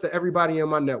access to everybody in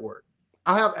my network.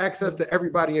 I have access to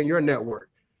everybody in your network.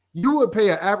 You would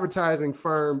pay an advertising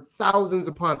firm thousands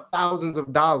upon thousands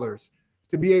of dollars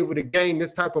to be able to gain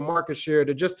this type of market share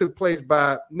that just took place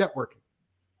by networking.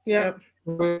 Yeah.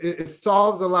 It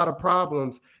solves a lot of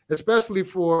problems, especially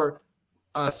for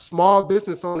a small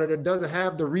business owner that doesn't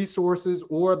have the resources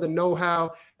or the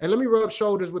know-how. And let me rub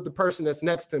shoulders with the person that's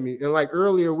next to me. And like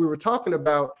earlier, we were talking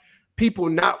about people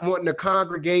not wanting to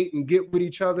congregate and get with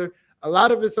each other. A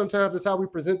lot of it sometimes is how we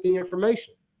present the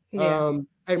information. Yeah.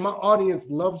 Hey, my audience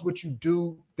loves what you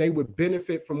do. They would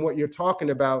benefit from what you're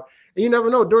talking about. And you never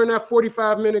know, during that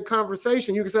 45-minute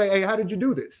conversation, you can say, hey, how did you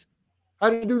do this? How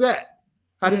did you do that?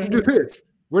 How did you do this?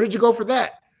 Where did you go for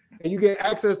that? And you get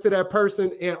access to that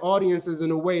person and audiences in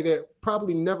a way that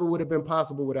probably never would have been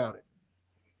possible without it.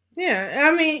 Yeah.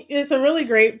 I mean, it's a really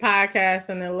great podcast,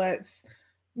 and it lets,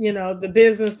 the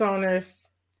business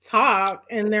owners talk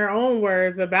in their own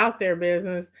words about their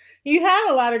business. You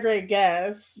had a lot of great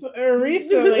guests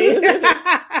recently.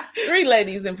 Three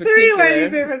ladies in particular.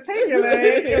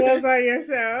 It was on your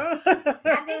show.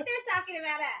 I think they're talking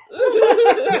about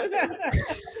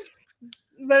us.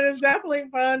 But it's definitely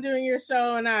fun doing your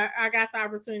show, and I got the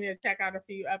opportunity to check out a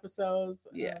few episodes.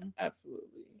 Yeah,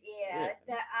 absolutely. Yeah.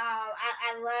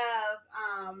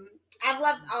 I've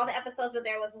loved all the episodes, but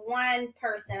there was one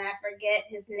person, I forget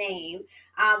his name,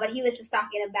 but he was just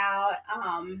talking about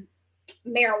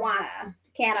marijuana,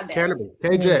 cannabis.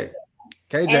 KJ,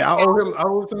 I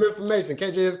owe him some information.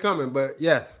 KJ is coming, but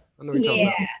yes, I know you're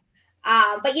talking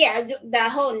about. But yeah, the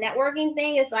whole networking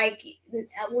thing is like,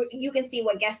 you can see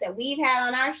what guests that we've had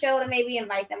on our show to maybe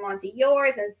invite them onto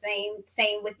yours, and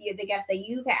same with the guests that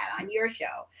you've had on your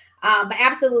show. But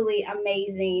absolutely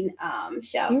amazing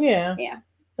show. Yeah.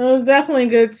 It was definitely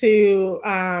good to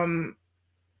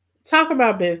talk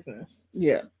about business.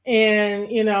 Yeah.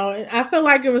 And, I feel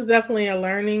like it was definitely a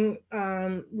learning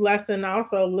lesson,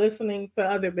 also listening to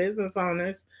other business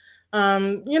owners,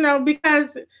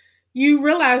 because you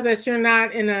realize that you're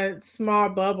not in a small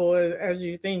bubble as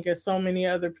you think. There's so many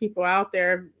other people out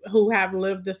there who have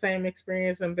lived the same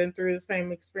experience and been through the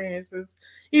same experiences,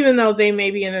 even though they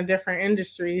may be in a different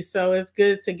industry. So it's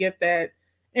good to get that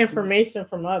information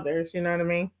from others. You know what I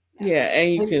mean? Yeah.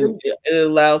 And it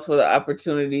allows for the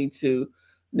opportunity to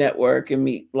network and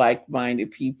meet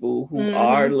like-minded people who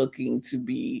are looking to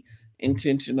be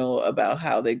intentional about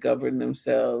how they govern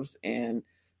themselves and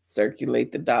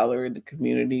circulate the dollar in the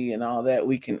community and all that.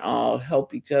 We can all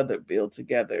help each other build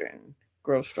together and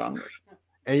grow stronger.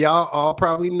 And y'all all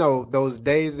probably know those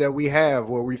days that we have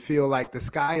where we feel like the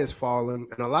sky is falling.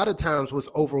 And a lot of times what's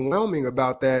overwhelming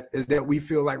about that is that we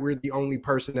feel like we're the only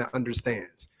person that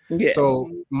understands. Yeah. So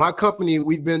my company,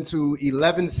 we've been to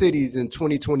 11 cities in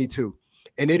 2022.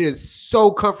 And it is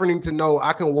so comforting to know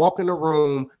I can walk in a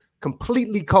room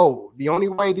completely cold. The only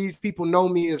way these people know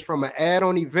me is from an ad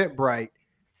on Eventbrite.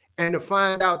 And to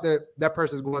find out that that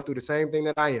person is going through the same thing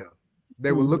that I am.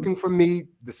 They were looking for me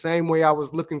the same way I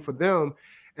was looking for them.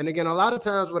 And again, a lot of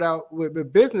times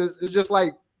with business, it's just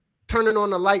like turning on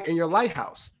the light in your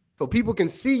lighthouse. So people can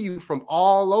see you from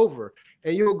all over.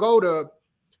 And you'll go to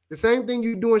the same thing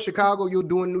you do in Chicago, you'll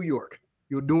do in New York.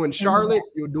 You'll do in Charlotte,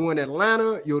 you'll do in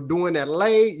Atlanta, you'll do in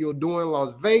LA, you'll do in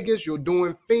Las Vegas, you'll do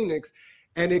in Phoenix.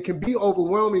 And it can be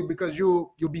overwhelming because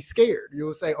you'll be scared.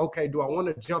 You'll say, okay, do I want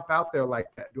to jump out there like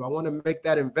that? Do I want to make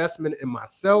that investment in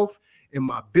myself, in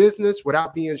my business,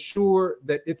 without being sure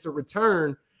that it's a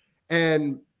return?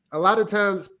 And a lot of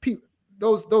times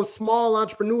those small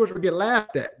entrepreneurs will get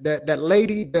laughed at. That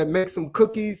lady that makes some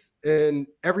cookies and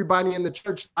everybody in the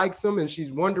church likes them and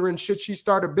she's wondering, should she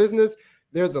start a business?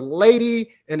 There's a lady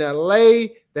in LA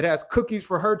that has cookies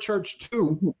for her church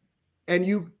too. And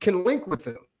you can link with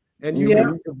them. And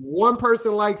if one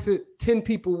person likes it, 10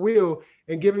 people will,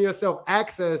 and giving yourself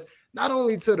access not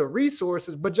only to the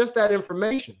resources, but just that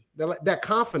information, that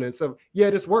confidence of,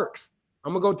 yeah, this works.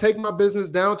 I'm going to go take my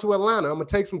business down to Atlanta. I'm going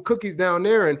to take some cookies down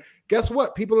there. And guess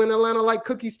what? People in Atlanta like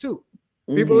cookies too.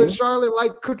 People in Charlotte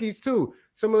like cookies too.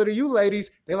 Similar to you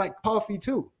ladies, they like coffee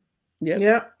too.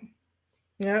 Yep.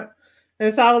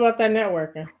 It's all about that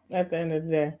networking at the end of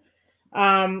the day.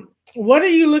 What are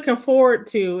you looking forward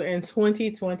to in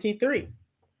 2023?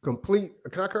 Complete.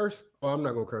 Can I curse? Oh, I'm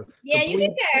not gonna curse. Yeah, you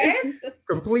can curse.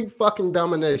 Complete fucking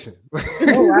domination.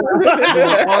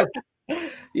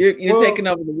 You're taking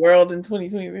over the world in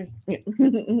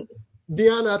 2023.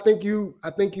 Deanna, I think you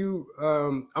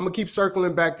I'm gonna keep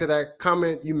circling back to that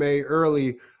comment you made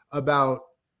early about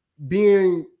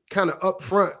being kind of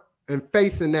upfront and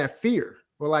facing that fear.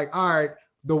 We're like, all right,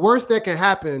 the worst that can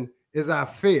happen is I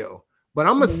fail, but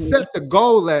I'm gonna set the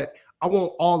goal that I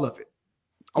want all of it.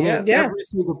 I want every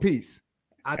single piece.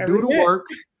 I do the work,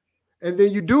 and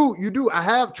then you do. I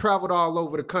have traveled all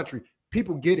over the country.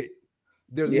 People get it.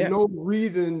 There's no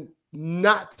reason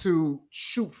not to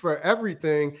shoot for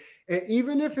everything. And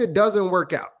even if it doesn't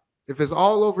work out, if it's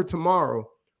all over tomorrow,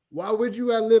 why would you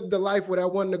have lived the life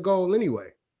without wanting the goal anyway?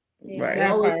 Right. I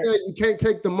always say you can't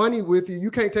take the money with you.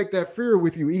 You can't take that fear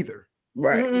with you either.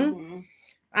 Right. Mm-hmm.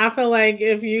 I feel like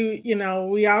if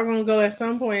we all gonna go at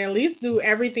some point, at least do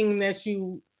everything that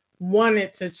you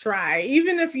wanted to try,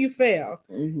 even if you fail.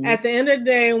 Mm-hmm. At the end of the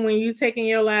day, when you taking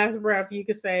your last breath, you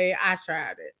can say, I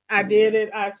tried it. I did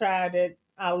it. I tried it.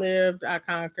 I lived. I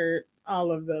conquered.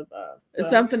 All of the above. It's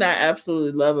something I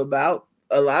absolutely love about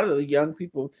a lot of the young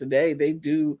people today. They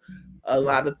do a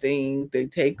lot of things. They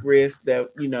take risks that,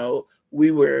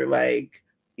 we were like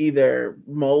either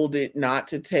molded not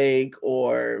to take,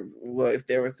 or if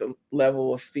there was a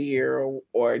level of fear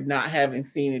or not having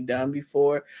seen it done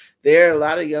before. There are a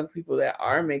lot of young people that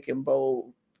are making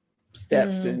bold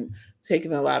steps and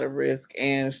taking a lot of risk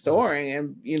and soaring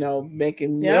and,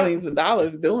 making millions of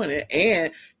dollars doing it.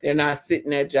 And they're not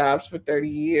sitting at jobs for 30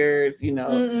 years.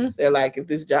 They're like, if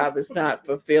this job is not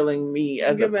fulfilling me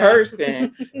as a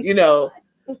person,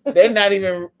 they're not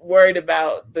even worried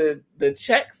about the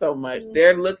check so much.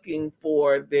 They're looking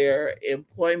for their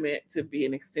employment to be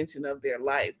an extension of their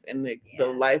life and the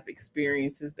life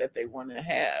experiences that they want to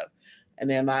have. And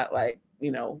they're not like,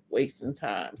 wasting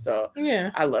time. So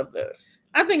I love that.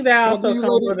 I think that also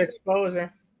comes with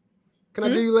exposure. Can I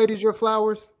do you ladies your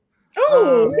flowers?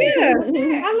 Oh, yes.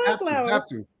 I love flowers. Have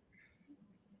to.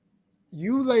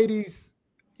 You ladies,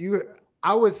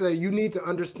 I would say you need to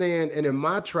understand, and in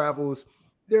my travels,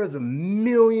 there's a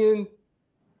million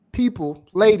people,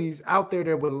 ladies out there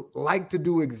that would like to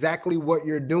do exactly what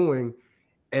you're doing,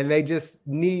 and they just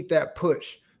need that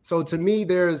push. So to me,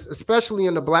 there's, especially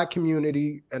in the Black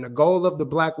community, and the goal of the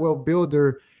Black Wealth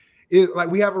Builder is like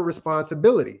we have a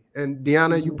responsibility. And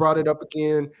Deanna, you brought it up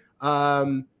again.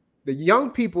 The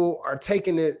young people are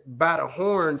taking it by the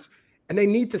horns, and they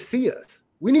need to see us.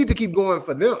 We need to keep going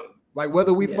for them. Like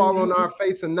whether we fall on our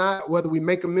face or not, whether we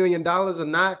make $1 million or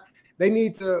not, we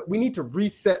need to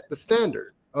reset the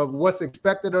standard of what's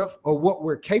expected of or what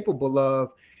we're capable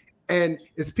of. And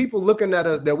it's people looking at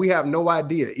us that we have no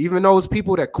idea. Even those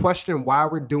people that question why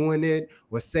we're doing it,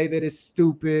 or say that it's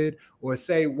stupid, or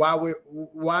say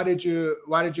why did you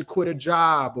quit a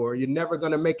job, or you're never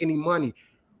going to make any money.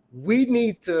 We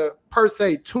need to per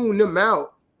se tune them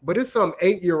out. But it's some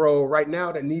 8-year-old right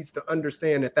now that needs to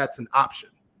understand that that's an option.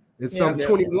 It's some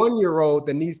 21-year-old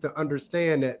that needs to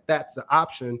understand that that's an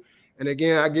option. And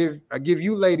again, I give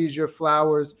you ladies your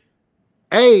flowers,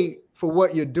 for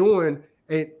what you're doing.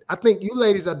 And I think you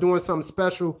ladies are doing something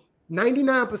special.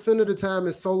 99% of the time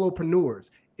is solopreneurs.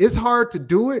 It's hard to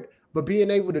do it, but being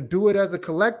able to do it as a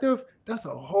collective, that's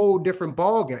a whole different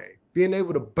ball game. Being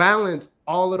able to balance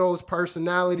all of those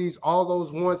personalities, all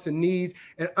those wants and needs,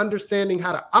 and understanding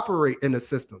how to operate in a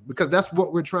system, because that's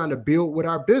what we're trying to build with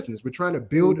our business. We're trying to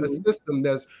build a system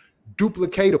that's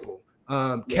duplicatable,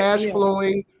 cash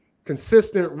flowing,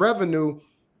 consistent revenue.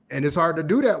 And it's hard to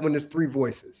do that when there's 3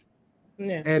 voices.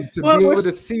 Yeah. And to be able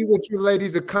to see what you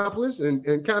ladies accomplish and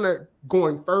kind of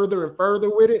going further and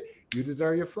further with it, you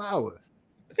deserve your flowers.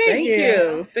 Thank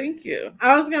you.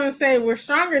 I was going to say, we're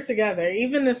stronger together.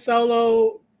 Even the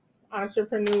solo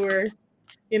entrepreneurs,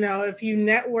 if you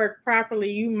network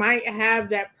properly, you might have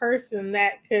that person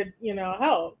that could,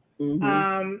 help.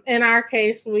 Mm-hmm. In our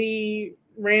case, we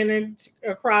ran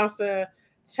across a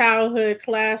childhood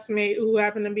classmate who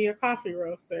happened to be a coffee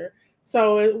roaster.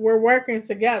 So we're working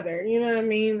together, you know what I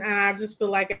mean? And I just feel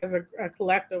like as a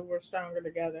collective, we're stronger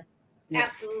together.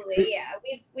 Absolutely, yeah.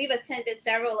 We've attended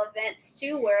several events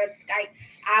too, where it's like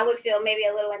I would feel maybe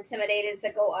a little intimidated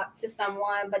to go up to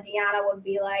someone, but Deanna would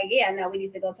be like, "Yeah, no, we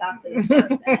need to go talk to this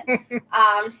person."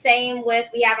 Same with,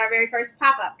 we have our very first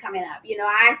pop-up coming up.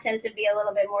 I tend to be a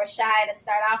little bit more shy to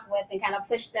start off with and kind of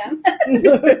push them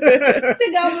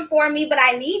to go before me, but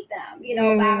I need them,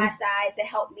 by my side to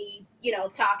help me,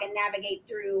 talk and navigate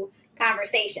through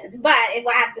conversations. But if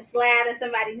I have to slide in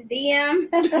somebody's DM,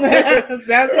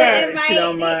 that's right. She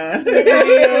don't mind.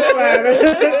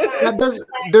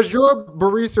 Does your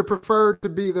barista prefer to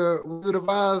be the Wizard of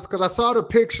Oz? Because I saw the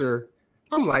picture,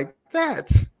 I'm like,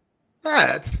 that's.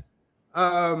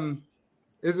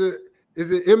 Is it?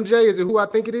 Is it MJ? Is it who I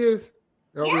think it is?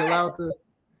 Are we Yes. allowed to?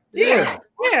 Yeah.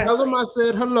 Tell him I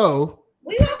said hello.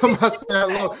 We Tell him I said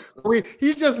hello.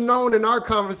 He's just known in our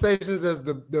conversations as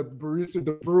the barista,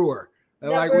 the brewer.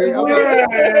 And like we, He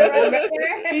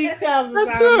tells us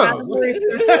That's I'm not a him. barista.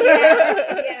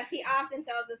 yes, he often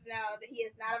tells us now that he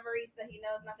is not a barista. He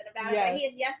knows nothing about it. But he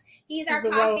is he's our He's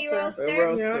a coffee roaster. roaster. A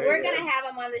roaster, We're yeah. gonna have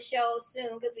him on the show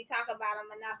soon because we talk about him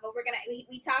enough. But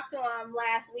we talked to him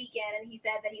last weekend and he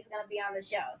said that he's gonna be on the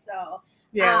show. So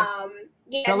Yes.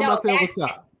 Tell him I said what's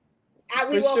up.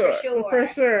 We will for sure. For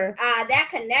sure. That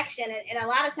connection, and a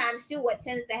lot of times too, what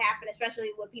tends to happen,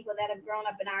 especially with people that have grown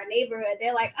up in our neighborhood,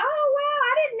 they're like, "Oh, well,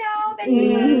 I didn't know that he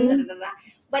was." Da, da, da, da.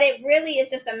 But it really is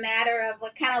just a matter of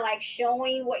what kind of like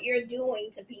showing what you're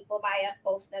doing to people by us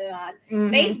posting it on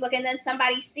Facebook, and then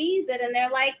somebody sees it and they're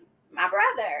like, "My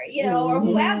brother," or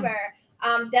whoever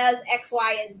does X,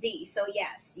 Y, and Z. So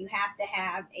yes, you have to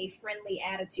have a friendly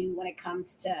attitude when it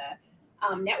comes to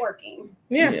networking.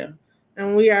 Yeah.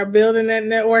 And we are building that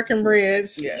networking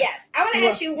bridge. Yes. I want to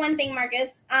ask you one thing,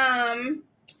 Marcus.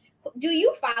 Do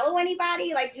you follow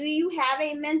anybody? Like, do you have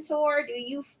a mentor? Do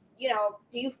you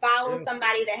follow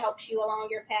somebody that helps you along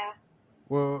your path?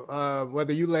 Well,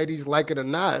 whether you ladies like it or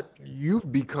not, you've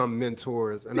become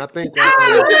mentors, and I think Get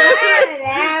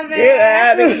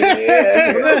out of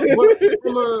here.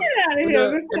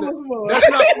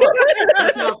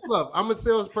 That's not fluff. I'm a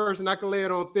salesperson. I can lay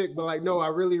it on thick, but like, no, I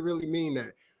really, really mean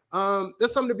that.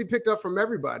 There's something to be picked up from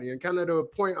everybody, and kind of the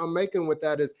point I'm making with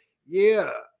that is,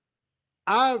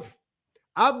 I've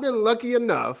been lucky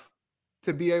enough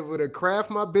to be able to craft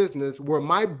my business where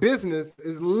my business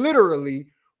is literally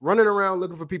running around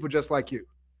looking for people just like you.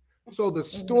 So the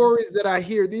stories that I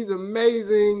hear, these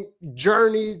amazing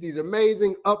journeys, these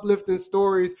amazing uplifting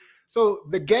stories. So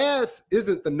the gas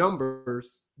isn't the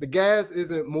numbers. The gas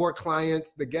isn't more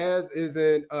clients. The gas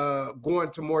isn't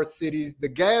going to more cities. The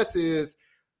gas is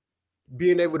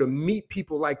being able to meet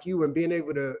people like you and being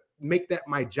able to make that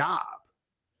my job.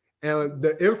 And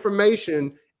the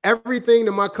information, everything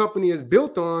that my company is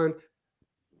built on,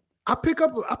 I pick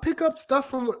up stuff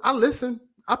from,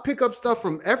 I pick up stuff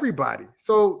from everybody.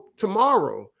 So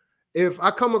tomorrow, if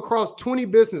I come across 20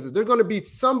 businesses, there's going to be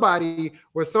somebody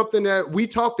or something that we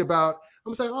talked about.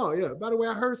 I'm saying, oh yeah, by the way,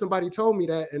 I heard somebody told me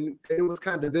that, and it was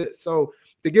kind of this. So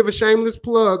to give a shameless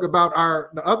plug about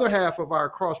the other half of our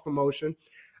cross promotion,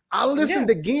 I listened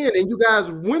again, and you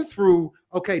guys went through,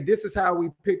 okay, this is how we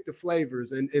pick the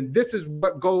flavors, and this is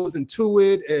what goes into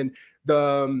it, and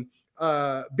the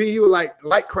BU like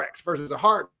light cracks versus a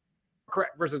hard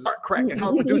crack versus hard crack, and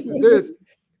how it produces this.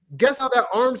 Guess how that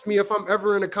arms me if I'm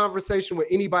ever in a conversation with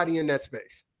anybody in that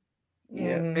space.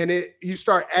 Yeah. And you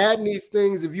start adding these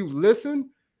things if you listen,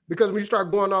 because when you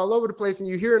start going all over the place and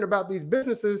you're hearing about these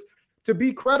businesses, to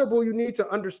be credible, you need to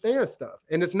understand stuff.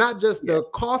 And it's not just the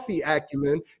coffee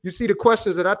acumen. You see the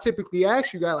questions that I typically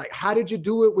ask you guys, like, how did you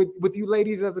do it with you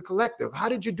ladies as a collective? How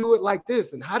did you do it like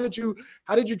this? And how did you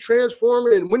transform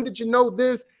it? And when did you know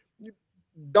this?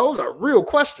 Those are real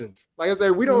questions. Like I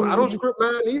said, I don't script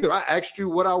mine either. I asked you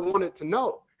what I wanted to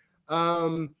know.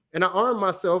 And I arm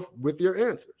myself with your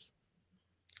answers.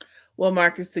 Well,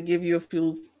 Marcus, to give you a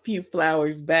few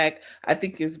flowers back, I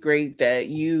think it's great that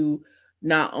you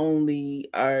not only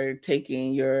are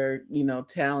taking your,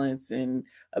 talents and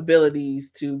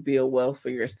abilities to build wealth for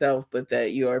yourself, but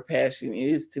that your passion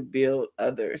is to build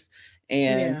others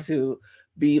and to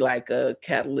be like a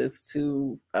catalyst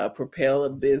to propel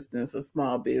a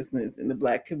small business in the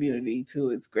Black community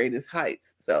to its greatest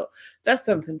heights. So that's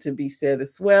something to be said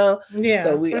as well. Yeah.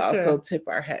 So we also tip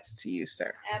our hats to you,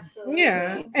 sir. Absolutely.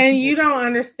 Yeah. And you don't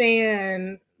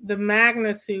understand the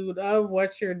magnitude of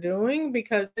what you're doing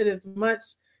because it is much,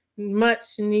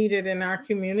 much needed in our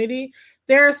community.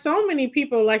 There are so many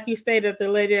people, like you stated, the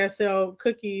lady that sell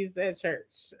cookies at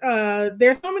church.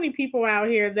 There's so many people out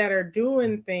here that are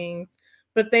doing things,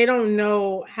 but they don't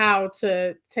know how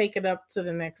to take it up to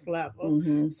the next level.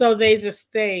 Mm-hmm. So they just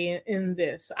stay in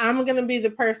this. I'm going to be the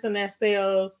person that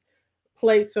sells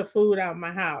plates of food out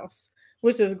my house,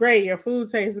 which is great. Your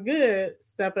food tastes good.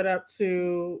 Step it up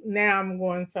to now I'm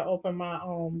going to open my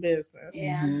own business.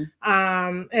 Yeah.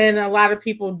 And a lot of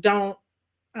people don't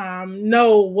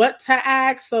know what to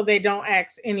ask, so they don't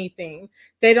ask anything.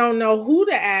 They don't know who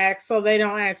to ask, so they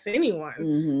don't ask anyone.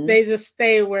 Mm-hmm. They just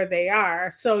stay where they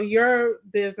are. So your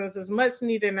business is much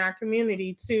needed in our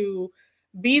community to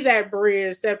be that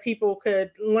bridge that people could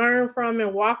learn from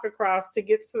and walk across to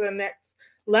get to the next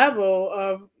level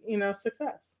of,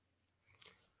 success.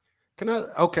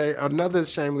 Another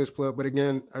shameless plug, but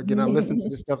again, I listened to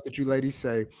the stuff that you ladies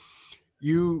say.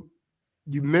 You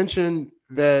mentioned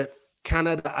that kind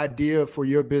of the idea for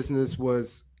your business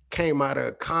came out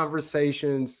of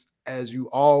conversations as you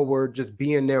all were just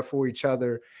being there for each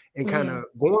other and kind of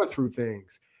going through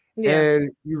things. Yeah.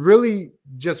 And you really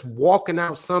just walking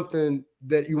out something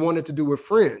that you wanted to do with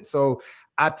friends. So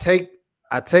I take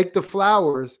the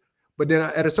flowers, but then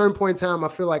at a certain point in time, I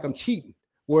feel like I'm cheating,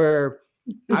 where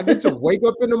I get to wake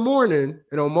up in the morning,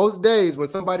 and on most days when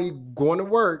somebody going to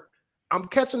work, I'm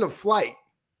catching a flight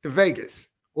to Vegas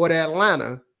or to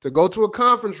Atlanta to go to a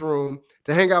conference room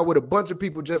to hang out with a bunch of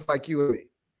people just like you and me.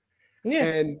 Yeah.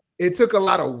 And it took a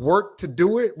lot of work to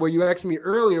do it. Where you asked me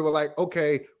earlier, well, like,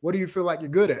 okay, what do you feel like you're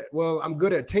good at? Well, I'm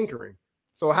good at tinkering.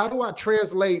 So how do I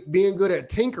translate being good at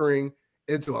tinkering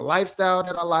into a lifestyle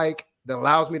that I like, that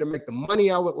allows me to make the money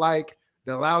I would like,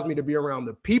 that allows me to be around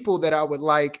the people that I would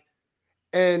like?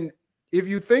 And if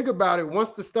you think about it,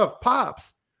 once the stuff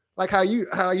pops, like how you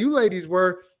ladies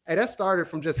were, hey, that started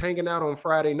from just hanging out on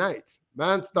Friday nights.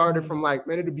 Mine started from like,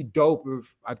 man, it'd be dope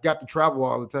if I got to travel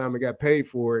all the time and got paid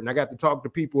for it. And I got to talk to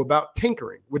people about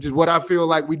tinkering, which is what I feel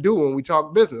like we do when we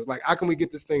talk business. Like, how can we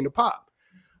get this thing to pop?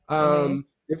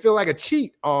 It feel like a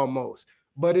cheat almost,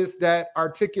 but it's that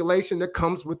articulation that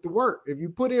comes with the work. If you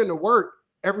put in the work,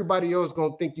 everybody else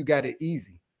going to think you got it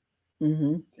easy.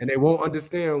 And they won't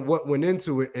understand what went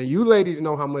into it. And you ladies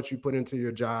know how much you put into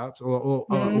your jobs or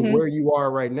where you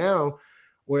are right now,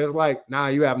 where it's like, nah,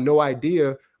 you have no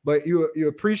idea, but you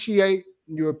appreciate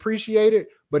it,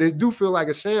 but it do feel like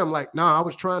a sham. Like, nah, I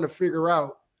was trying to figure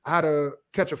out how to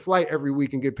catch a flight every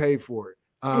week and get paid for it.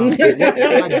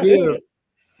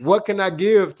 What can I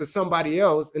give to somebody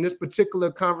else in this particular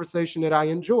conversation that I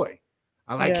enjoy?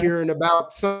 I like hearing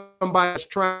about somebody that's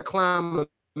trying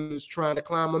to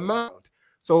climb a mountain.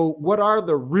 So what are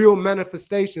the real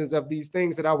manifestations of these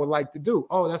things that I would like to do?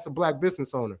 Oh, that's a Black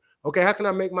business owner. Okay, how can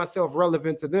I make myself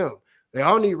relevant to them? They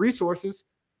all need resources.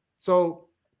 So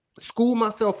school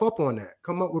myself up on that.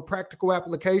 Come up with practical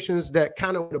applications that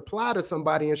kind of would apply to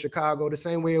somebody in Chicago the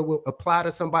same way it will apply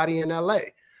to somebody in LA.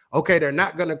 Okay, they're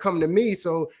not going to come to me,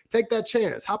 so take that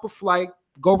chance. Hop a flight,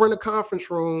 go run a conference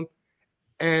room,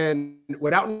 and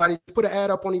without nobody, put an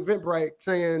ad up on Eventbrite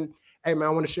saying, hey, man,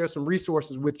 I want to share some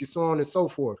resources with you, so on and so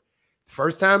forth.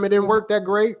 First time it didn't work that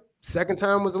great. Second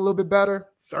time was a little bit better.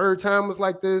 Third time was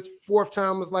like this. Fourth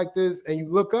time was like this. And you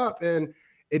look up and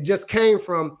it just came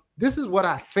from, this is what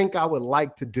I think I would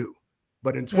like to do.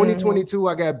 But in 2022,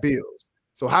 I got bills.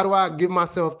 So how do I give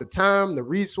myself the time, the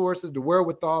resources, the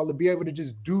wherewithal to be able to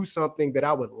just do something that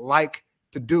I would like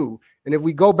to do? And if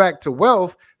we go back to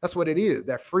wealth, that's what it is.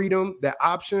 That freedom, that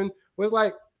option was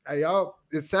like, hey, y'all,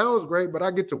 it sounds great, but I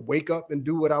get to wake up and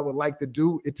do what I would like to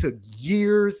do. It took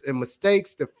years and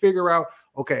mistakes to figure out,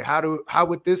 okay, how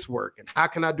would this work? And how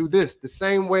can I do this? The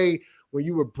same way when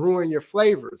you were brewing your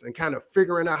flavors and kind of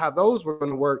figuring out how those were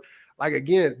going to work. Like,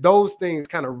 again, those things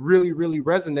kind of really, really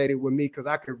resonated with me because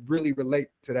I could really relate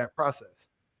to that process.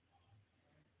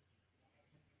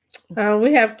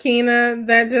 We have Keena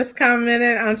that just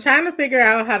commented, I'm trying to figure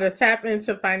out how to tap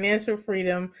into financial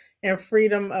freedom and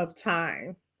freedom of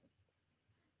time.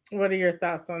 What are your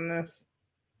thoughts on this,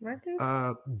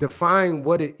 Marcus? Define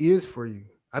what it is for you.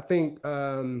 I think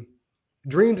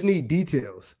dreams need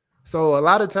details. So a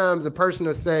lot of times a person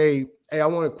will say, hey, I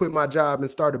want to quit my job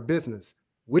and start a business.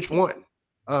 Which one?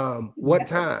 What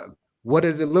time? What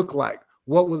does it look like?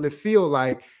 What will it feel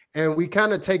like? And we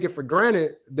kind of take it for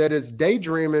granted that it's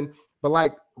daydreaming, but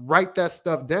like write that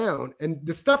stuff down. And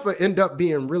the stuff will end up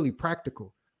being really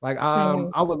practical. Like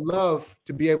I would love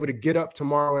to be able to get up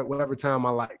tomorrow at whatever time I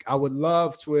like. I would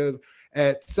love to have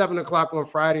at 7:00 on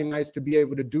Friday nights to be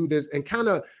able to do this and kind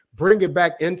of bring it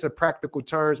back into practical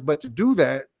terms. But to do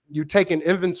that, you take an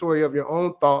inventory of your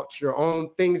own thoughts, your own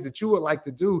things that you would like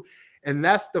to do. And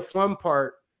that's the fun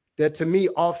part that to me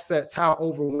offsets how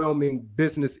overwhelming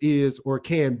business is or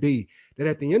can be. That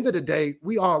at the end of the day,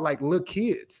 we all like little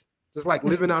kids, just like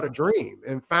living out a dream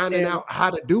and finding out how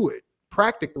to do it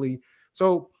practically.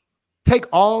 So take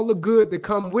all the good that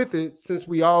come with it, since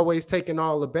we always taking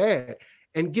all the bad,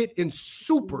 and get in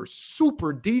super,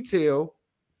 super detail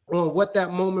on what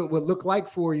that moment would look like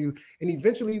for you. And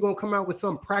eventually you're going to come out with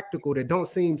something practical that don't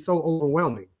seem so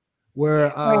overwhelming, where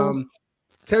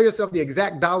tell yourself the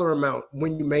exact dollar amount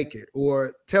when you make it,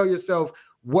 or tell yourself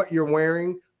what you're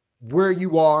wearing, where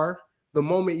you are, the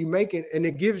moment you make it, and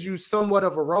it gives you somewhat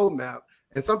of a roadmap.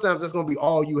 And sometimes that's going to be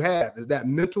all you have, is that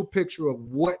mental picture of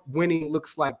what winning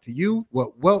looks like to you,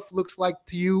 what wealth looks like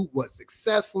to you, what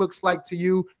success looks like to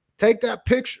you. Take that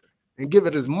picture and give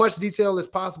it as much detail as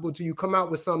possible till you come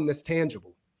out with something that's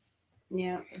tangible.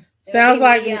 Yeah. Sounds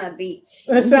like me on a beach.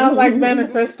 It sounds like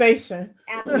manifestation.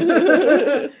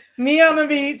 Absolutely. Me on the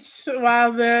beach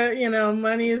while the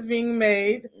money is being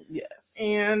made. Yes.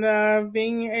 And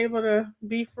being able to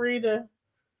be free to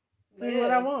do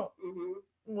what I want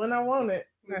when I want it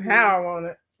and how I want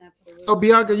it. Absolutely. So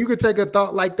Bianca, you could take a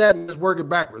thought like that and just work it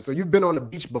backwards. So you've been on the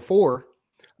beach before.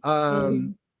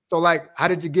 So like, how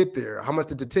did you get there? How much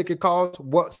did the ticket cost?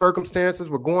 What circumstances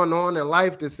were going on in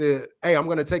life that said, hey, I'm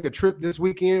going to take a trip this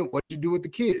weekend. What did you do with the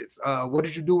kids? What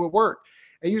did you do at work?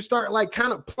 And you start like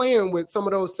kind of playing with some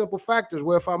of those simple factors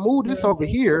where if I move this over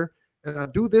here and I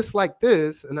do this like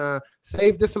this and I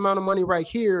save this amount of money right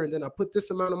here and then I put this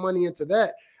amount of money into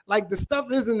that, like the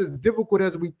stuff isn't as difficult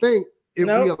as we think if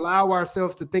we allow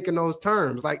ourselves to think in those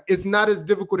terms. Like it's not as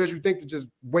difficult as you think to just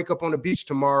wake up on the beach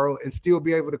tomorrow and still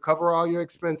be able to cover all your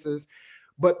expenses.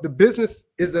 But the business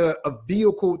is a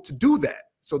vehicle to do that.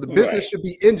 So the business should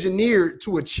be engineered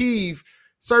to achieve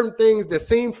certain things that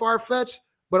seem far-fetched,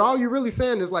 but all you're really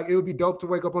saying is like, it would be dope to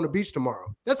wake up on the beach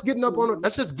tomorrow. That's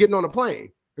just getting on a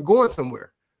plane and going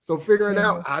somewhere. So figuring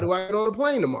out, how do I get on a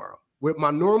plane tomorrow? With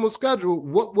my normal schedule,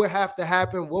 what would have to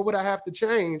happen? What would I have to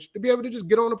change to be able to just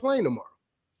get on a plane tomorrow?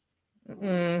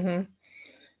 Awesome.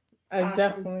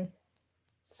 Definitely.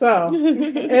 So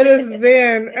it has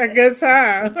been a good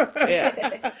time.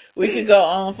 Yes. We could go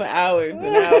on for hours and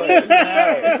hours and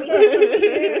hours.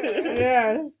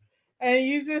 Yes. And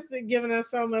you just giving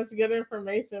us so much good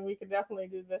information. We could definitely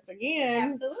do this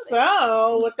again. Absolutely.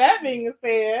 So with that being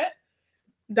said,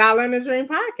 Dollar and a Dream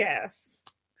podcast.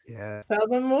 Yeah. Tell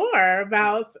them more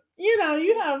about,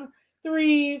 you have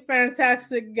 3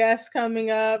 fantastic guests coming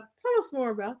up. Tell us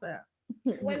more about that.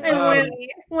 When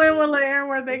will it air,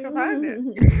 where they can find it?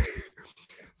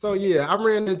 So yeah, I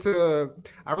ran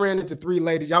into 3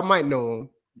 ladies. Y'all might know them.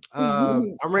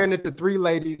 I ran into 3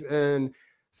 ladies, and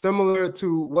similar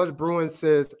to what Bruin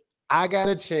says, I got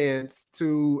a chance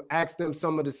to ask them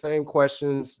some of the same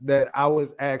questions that I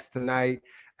was asked tonight,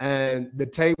 and the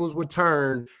tables were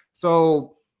turned.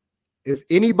 So if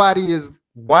anybody is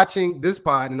watching this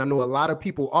pod, and I know a lot of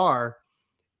people are,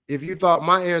 if you thought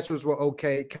my answers were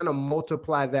okay, kind of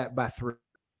multiply that by 3.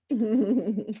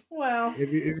 Well,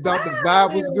 if you thought the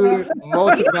vibe was good,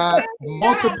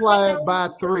 multiply it by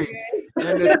 3.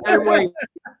 And the same way,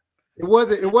 it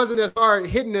wasn't as hard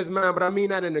hitting this man, but I mean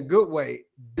that in a good way.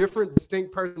 Different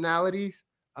distinct personalities,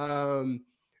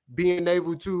 being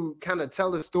able to kind of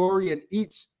tell a story, and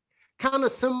each kind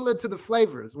of similar to the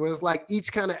flavors, where it's like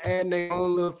each kind of adding their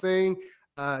own little thing.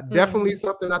 Definitely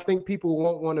something I think people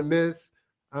won't want to miss.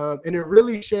 And it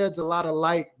really sheds a lot of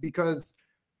light, because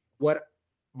what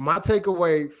my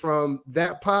takeaway from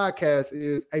that podcast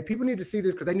is, hey, people need to see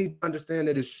this because they need to understand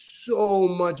that it's so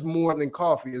much more than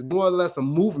coffee. It's more or less a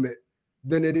movement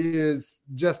than it is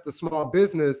just a small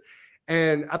business.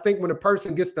 And I think when a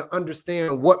person gets to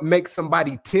understand what makes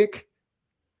somebody tick,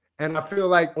 and I feel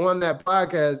like on that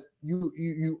podcast,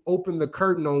 you open the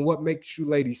curtain on what makes you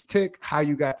ladies tick, how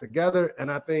you got together.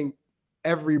 And I think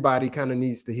everybody kind of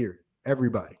needs to hear it.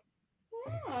 Everybody.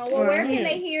 Oh, well, where can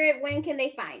they hear it? When can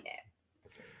they find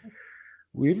it?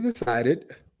 We've decided,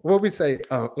 what we say,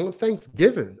 on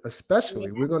Thanksgiving,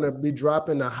 especially, we're going to be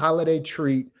dropping a holiday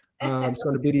treat. It's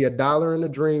going to be the A Dollar and a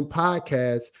Dream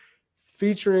podcast,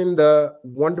 featuring the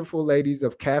wonderful ladies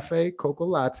of Cafe Coco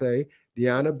Latte,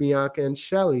 Deanna, Bianca, and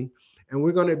Shelly. And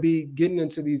we're going to be getting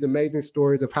into these amazing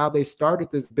stories of how they started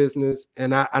this business.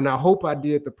 And I hope I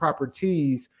did the proper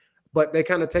tease, but they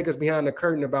kind of take us behind the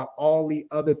curtain about all the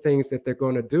other things that they're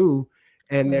going to do.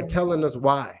 And they're telling us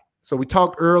why. So we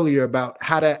talked earlier about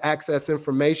how to access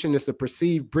information. It's a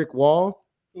perceived brick wall.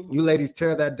 You ladies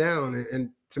tear that down. And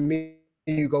to me,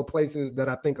 you go places that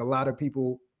I think a lot of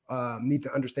people need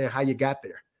to understand how you got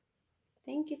there.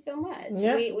 Thank you so much.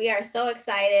 Yep. We are so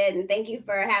excited, and thank you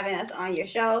for having us on your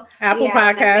show. Apple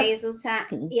Podcasts.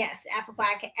 Yes, Apple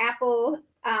Podcasts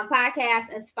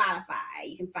and Spotify.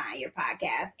 You can find your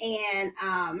podcast. And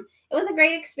it was a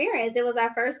great experience. It was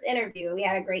our first interview. We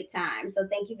had a great time. So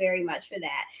thank you very much for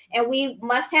that. And we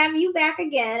must have you back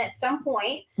again at some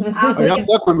point. Y'all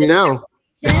stuck with me now.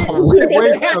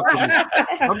 Way stuck with me.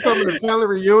 I'm coming to family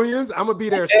reunions. I'm gonna be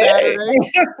there Saturday.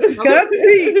 I'm gonna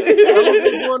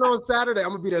be going on Saturday. I'm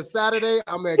gonna be there Saturday.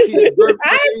 I'm at Keith's birthday.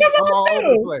 I'm all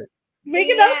over the place.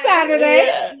 Speaking of Saturday,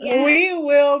 we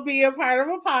will be a part of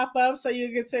a pop-up, so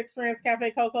you get to experience Cafe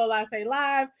Coco Latte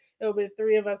live. It'll be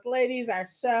 3 of us ladies. Our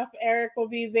chef, Eric, will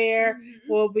be there.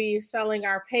 We'll be selling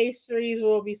our pastries.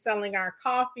 We'll be selling our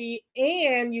coffee.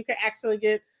 And you can actually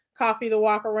get coffee to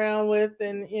walk around with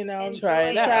and, try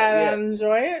it out and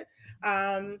enjoy it.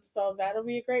 So that'll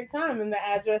be a great time. And the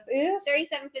address is?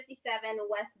 3757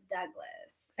 West Douglas.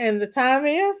 And the time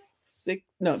is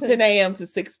 10 a.m. to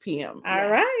 6 p.m. All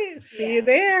right. See you Yes.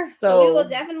 there. So we will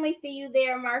definitely see you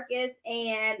there, Marcus.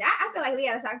 And I feel like we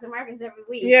gotta talk to Marcus every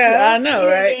week. Yeah, I know,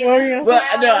 right?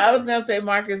 Well, no, I was gonna say,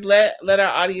 Marcus, let our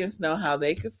audience know how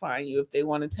they could find you if they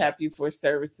want to tap you for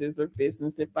services or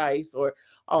business advice or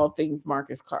all things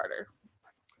Marcus Carter.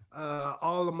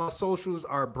 All of my socials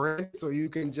are branded, so you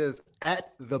can just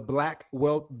at the Black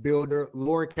Wealth Builder,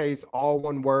 lowercase, all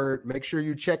one word. Make sure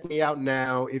you check me out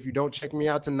now. If you don't check me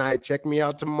out tonight, check me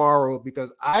out tomorrow,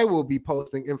 because I will be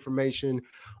posting information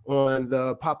on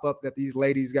the pop-up that these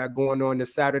ladies got going on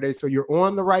this Saturday. So you're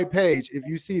on the right page if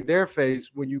you see their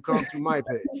face when you come to my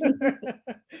page.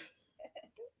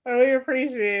 We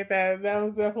appreciate that. That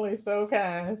was definitely so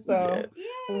kind. So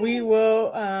we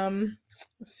will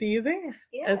see you there.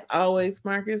 As always,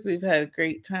 Marcus, we've had a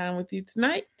great time with you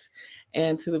tonight.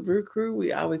 And to the Brew Crew,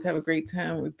 we always have a great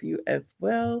time with you as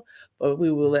well. But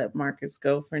we will let Marcus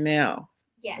go for now.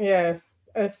 Yes.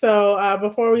 So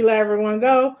before we let everyone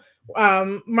go,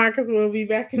 Marcus will be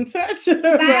back in touch.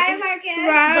 Bye,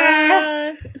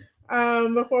 Marcus. Bye.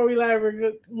 Before we let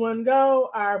everyone go,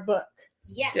 our book.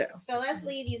 Yes. So let's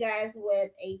leave you guys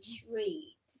with a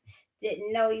treat.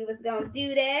 Didn't know you was gonna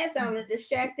do that, so I'm gonna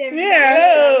distract everybody.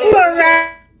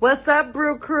 Yeah. What's up,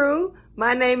 Brew Crew?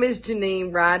 My name is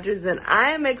Janine Rogers, and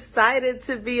I am excited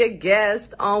to be a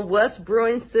guest on What's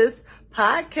Brewing Sis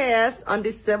podcast on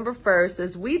December 1st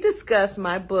as we discuss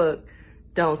my book,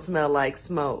 Don't Smell Like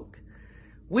Smoke.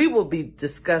 We will be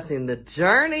discussing the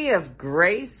journey of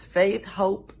grace, faith,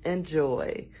 hope, and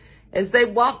joy as they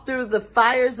walk through the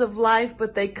fires of life,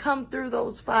 but they come through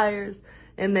those fires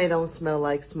and they don't smell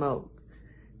like smoke.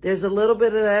 There's a little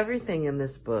bit of everything in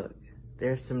this book.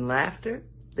 There's some laughter,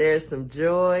 there's some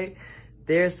joy,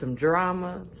 there's some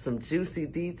drama, some juicy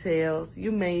details.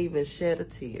 You may even shed a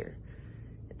tear.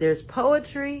 There's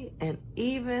poetry and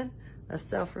even a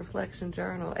self-reflection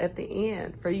journal at the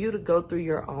end for you to go through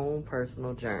your own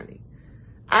personal journey.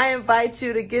 I invite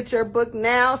you to get your book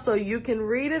now so you can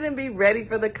read it and be ready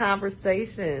for the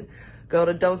conversation. Go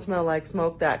to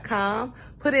don'tsmelllikesmoke.com,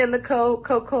 put in the code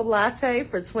Cocoa Latte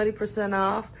for 20%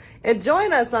 off, and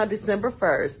join us on December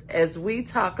 1st as we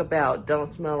talk about Don't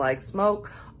Smell Like Smoke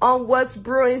on What's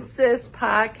Brewing Sis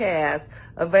podcast,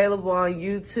 available on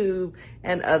YouTube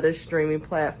and other streaming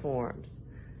platforms.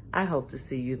 I hope to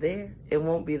see you there. It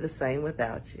won't be the same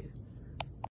without you.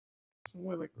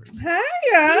 Hey,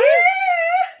 guys.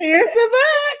 Here's the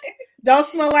book. Don't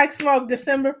Smell Like Smoke,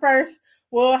 December 1st.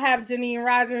 We'll have Janine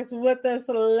Rogers with us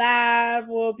live.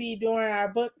 We'll be doing our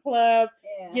book club.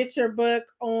 Get your book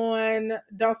on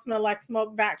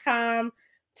don'tsmelllikesmoke.com.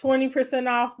 20%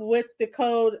 off with the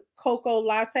code Cocoa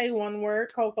Latte, one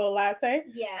word, Cocoa Latte.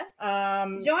 Yes.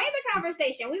 Join the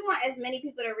conversation. We want as many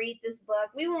people to read this book.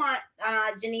 We want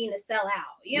Janine to sell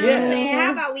out. You know what I'm saying?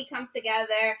 How about we come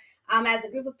together as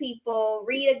a group of people,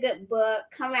 read a good book,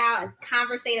 come out and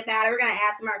conversate about it. We're going to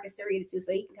ask Marcus to read it too,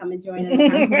 so he can come and join in the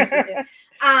conversation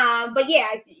too. But yeah,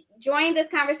 join this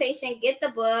conversation, get the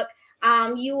book.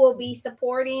 You will be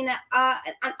supporting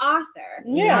an author.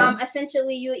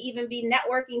 Essentially, you'll even be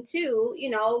networking too,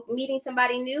 meeting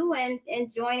somebody new and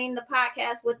joining the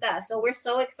podcast with us. So we're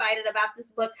so excited about this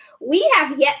book. We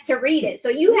have yet to read it. So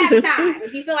you have time.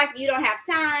 If you feel like you don't have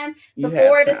time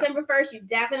before December 1st, you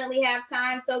definitely have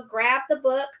time. So grab the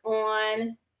book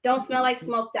on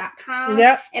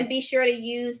don'tsmelllikesmoke.com and be sure to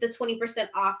use the 20%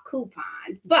 off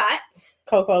coupon. But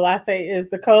Cocoa Latte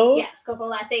is the code. Yes, Cocoa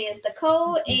Latte is the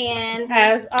code. And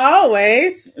as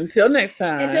always, until next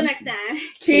time,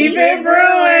 keep it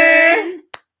brewing.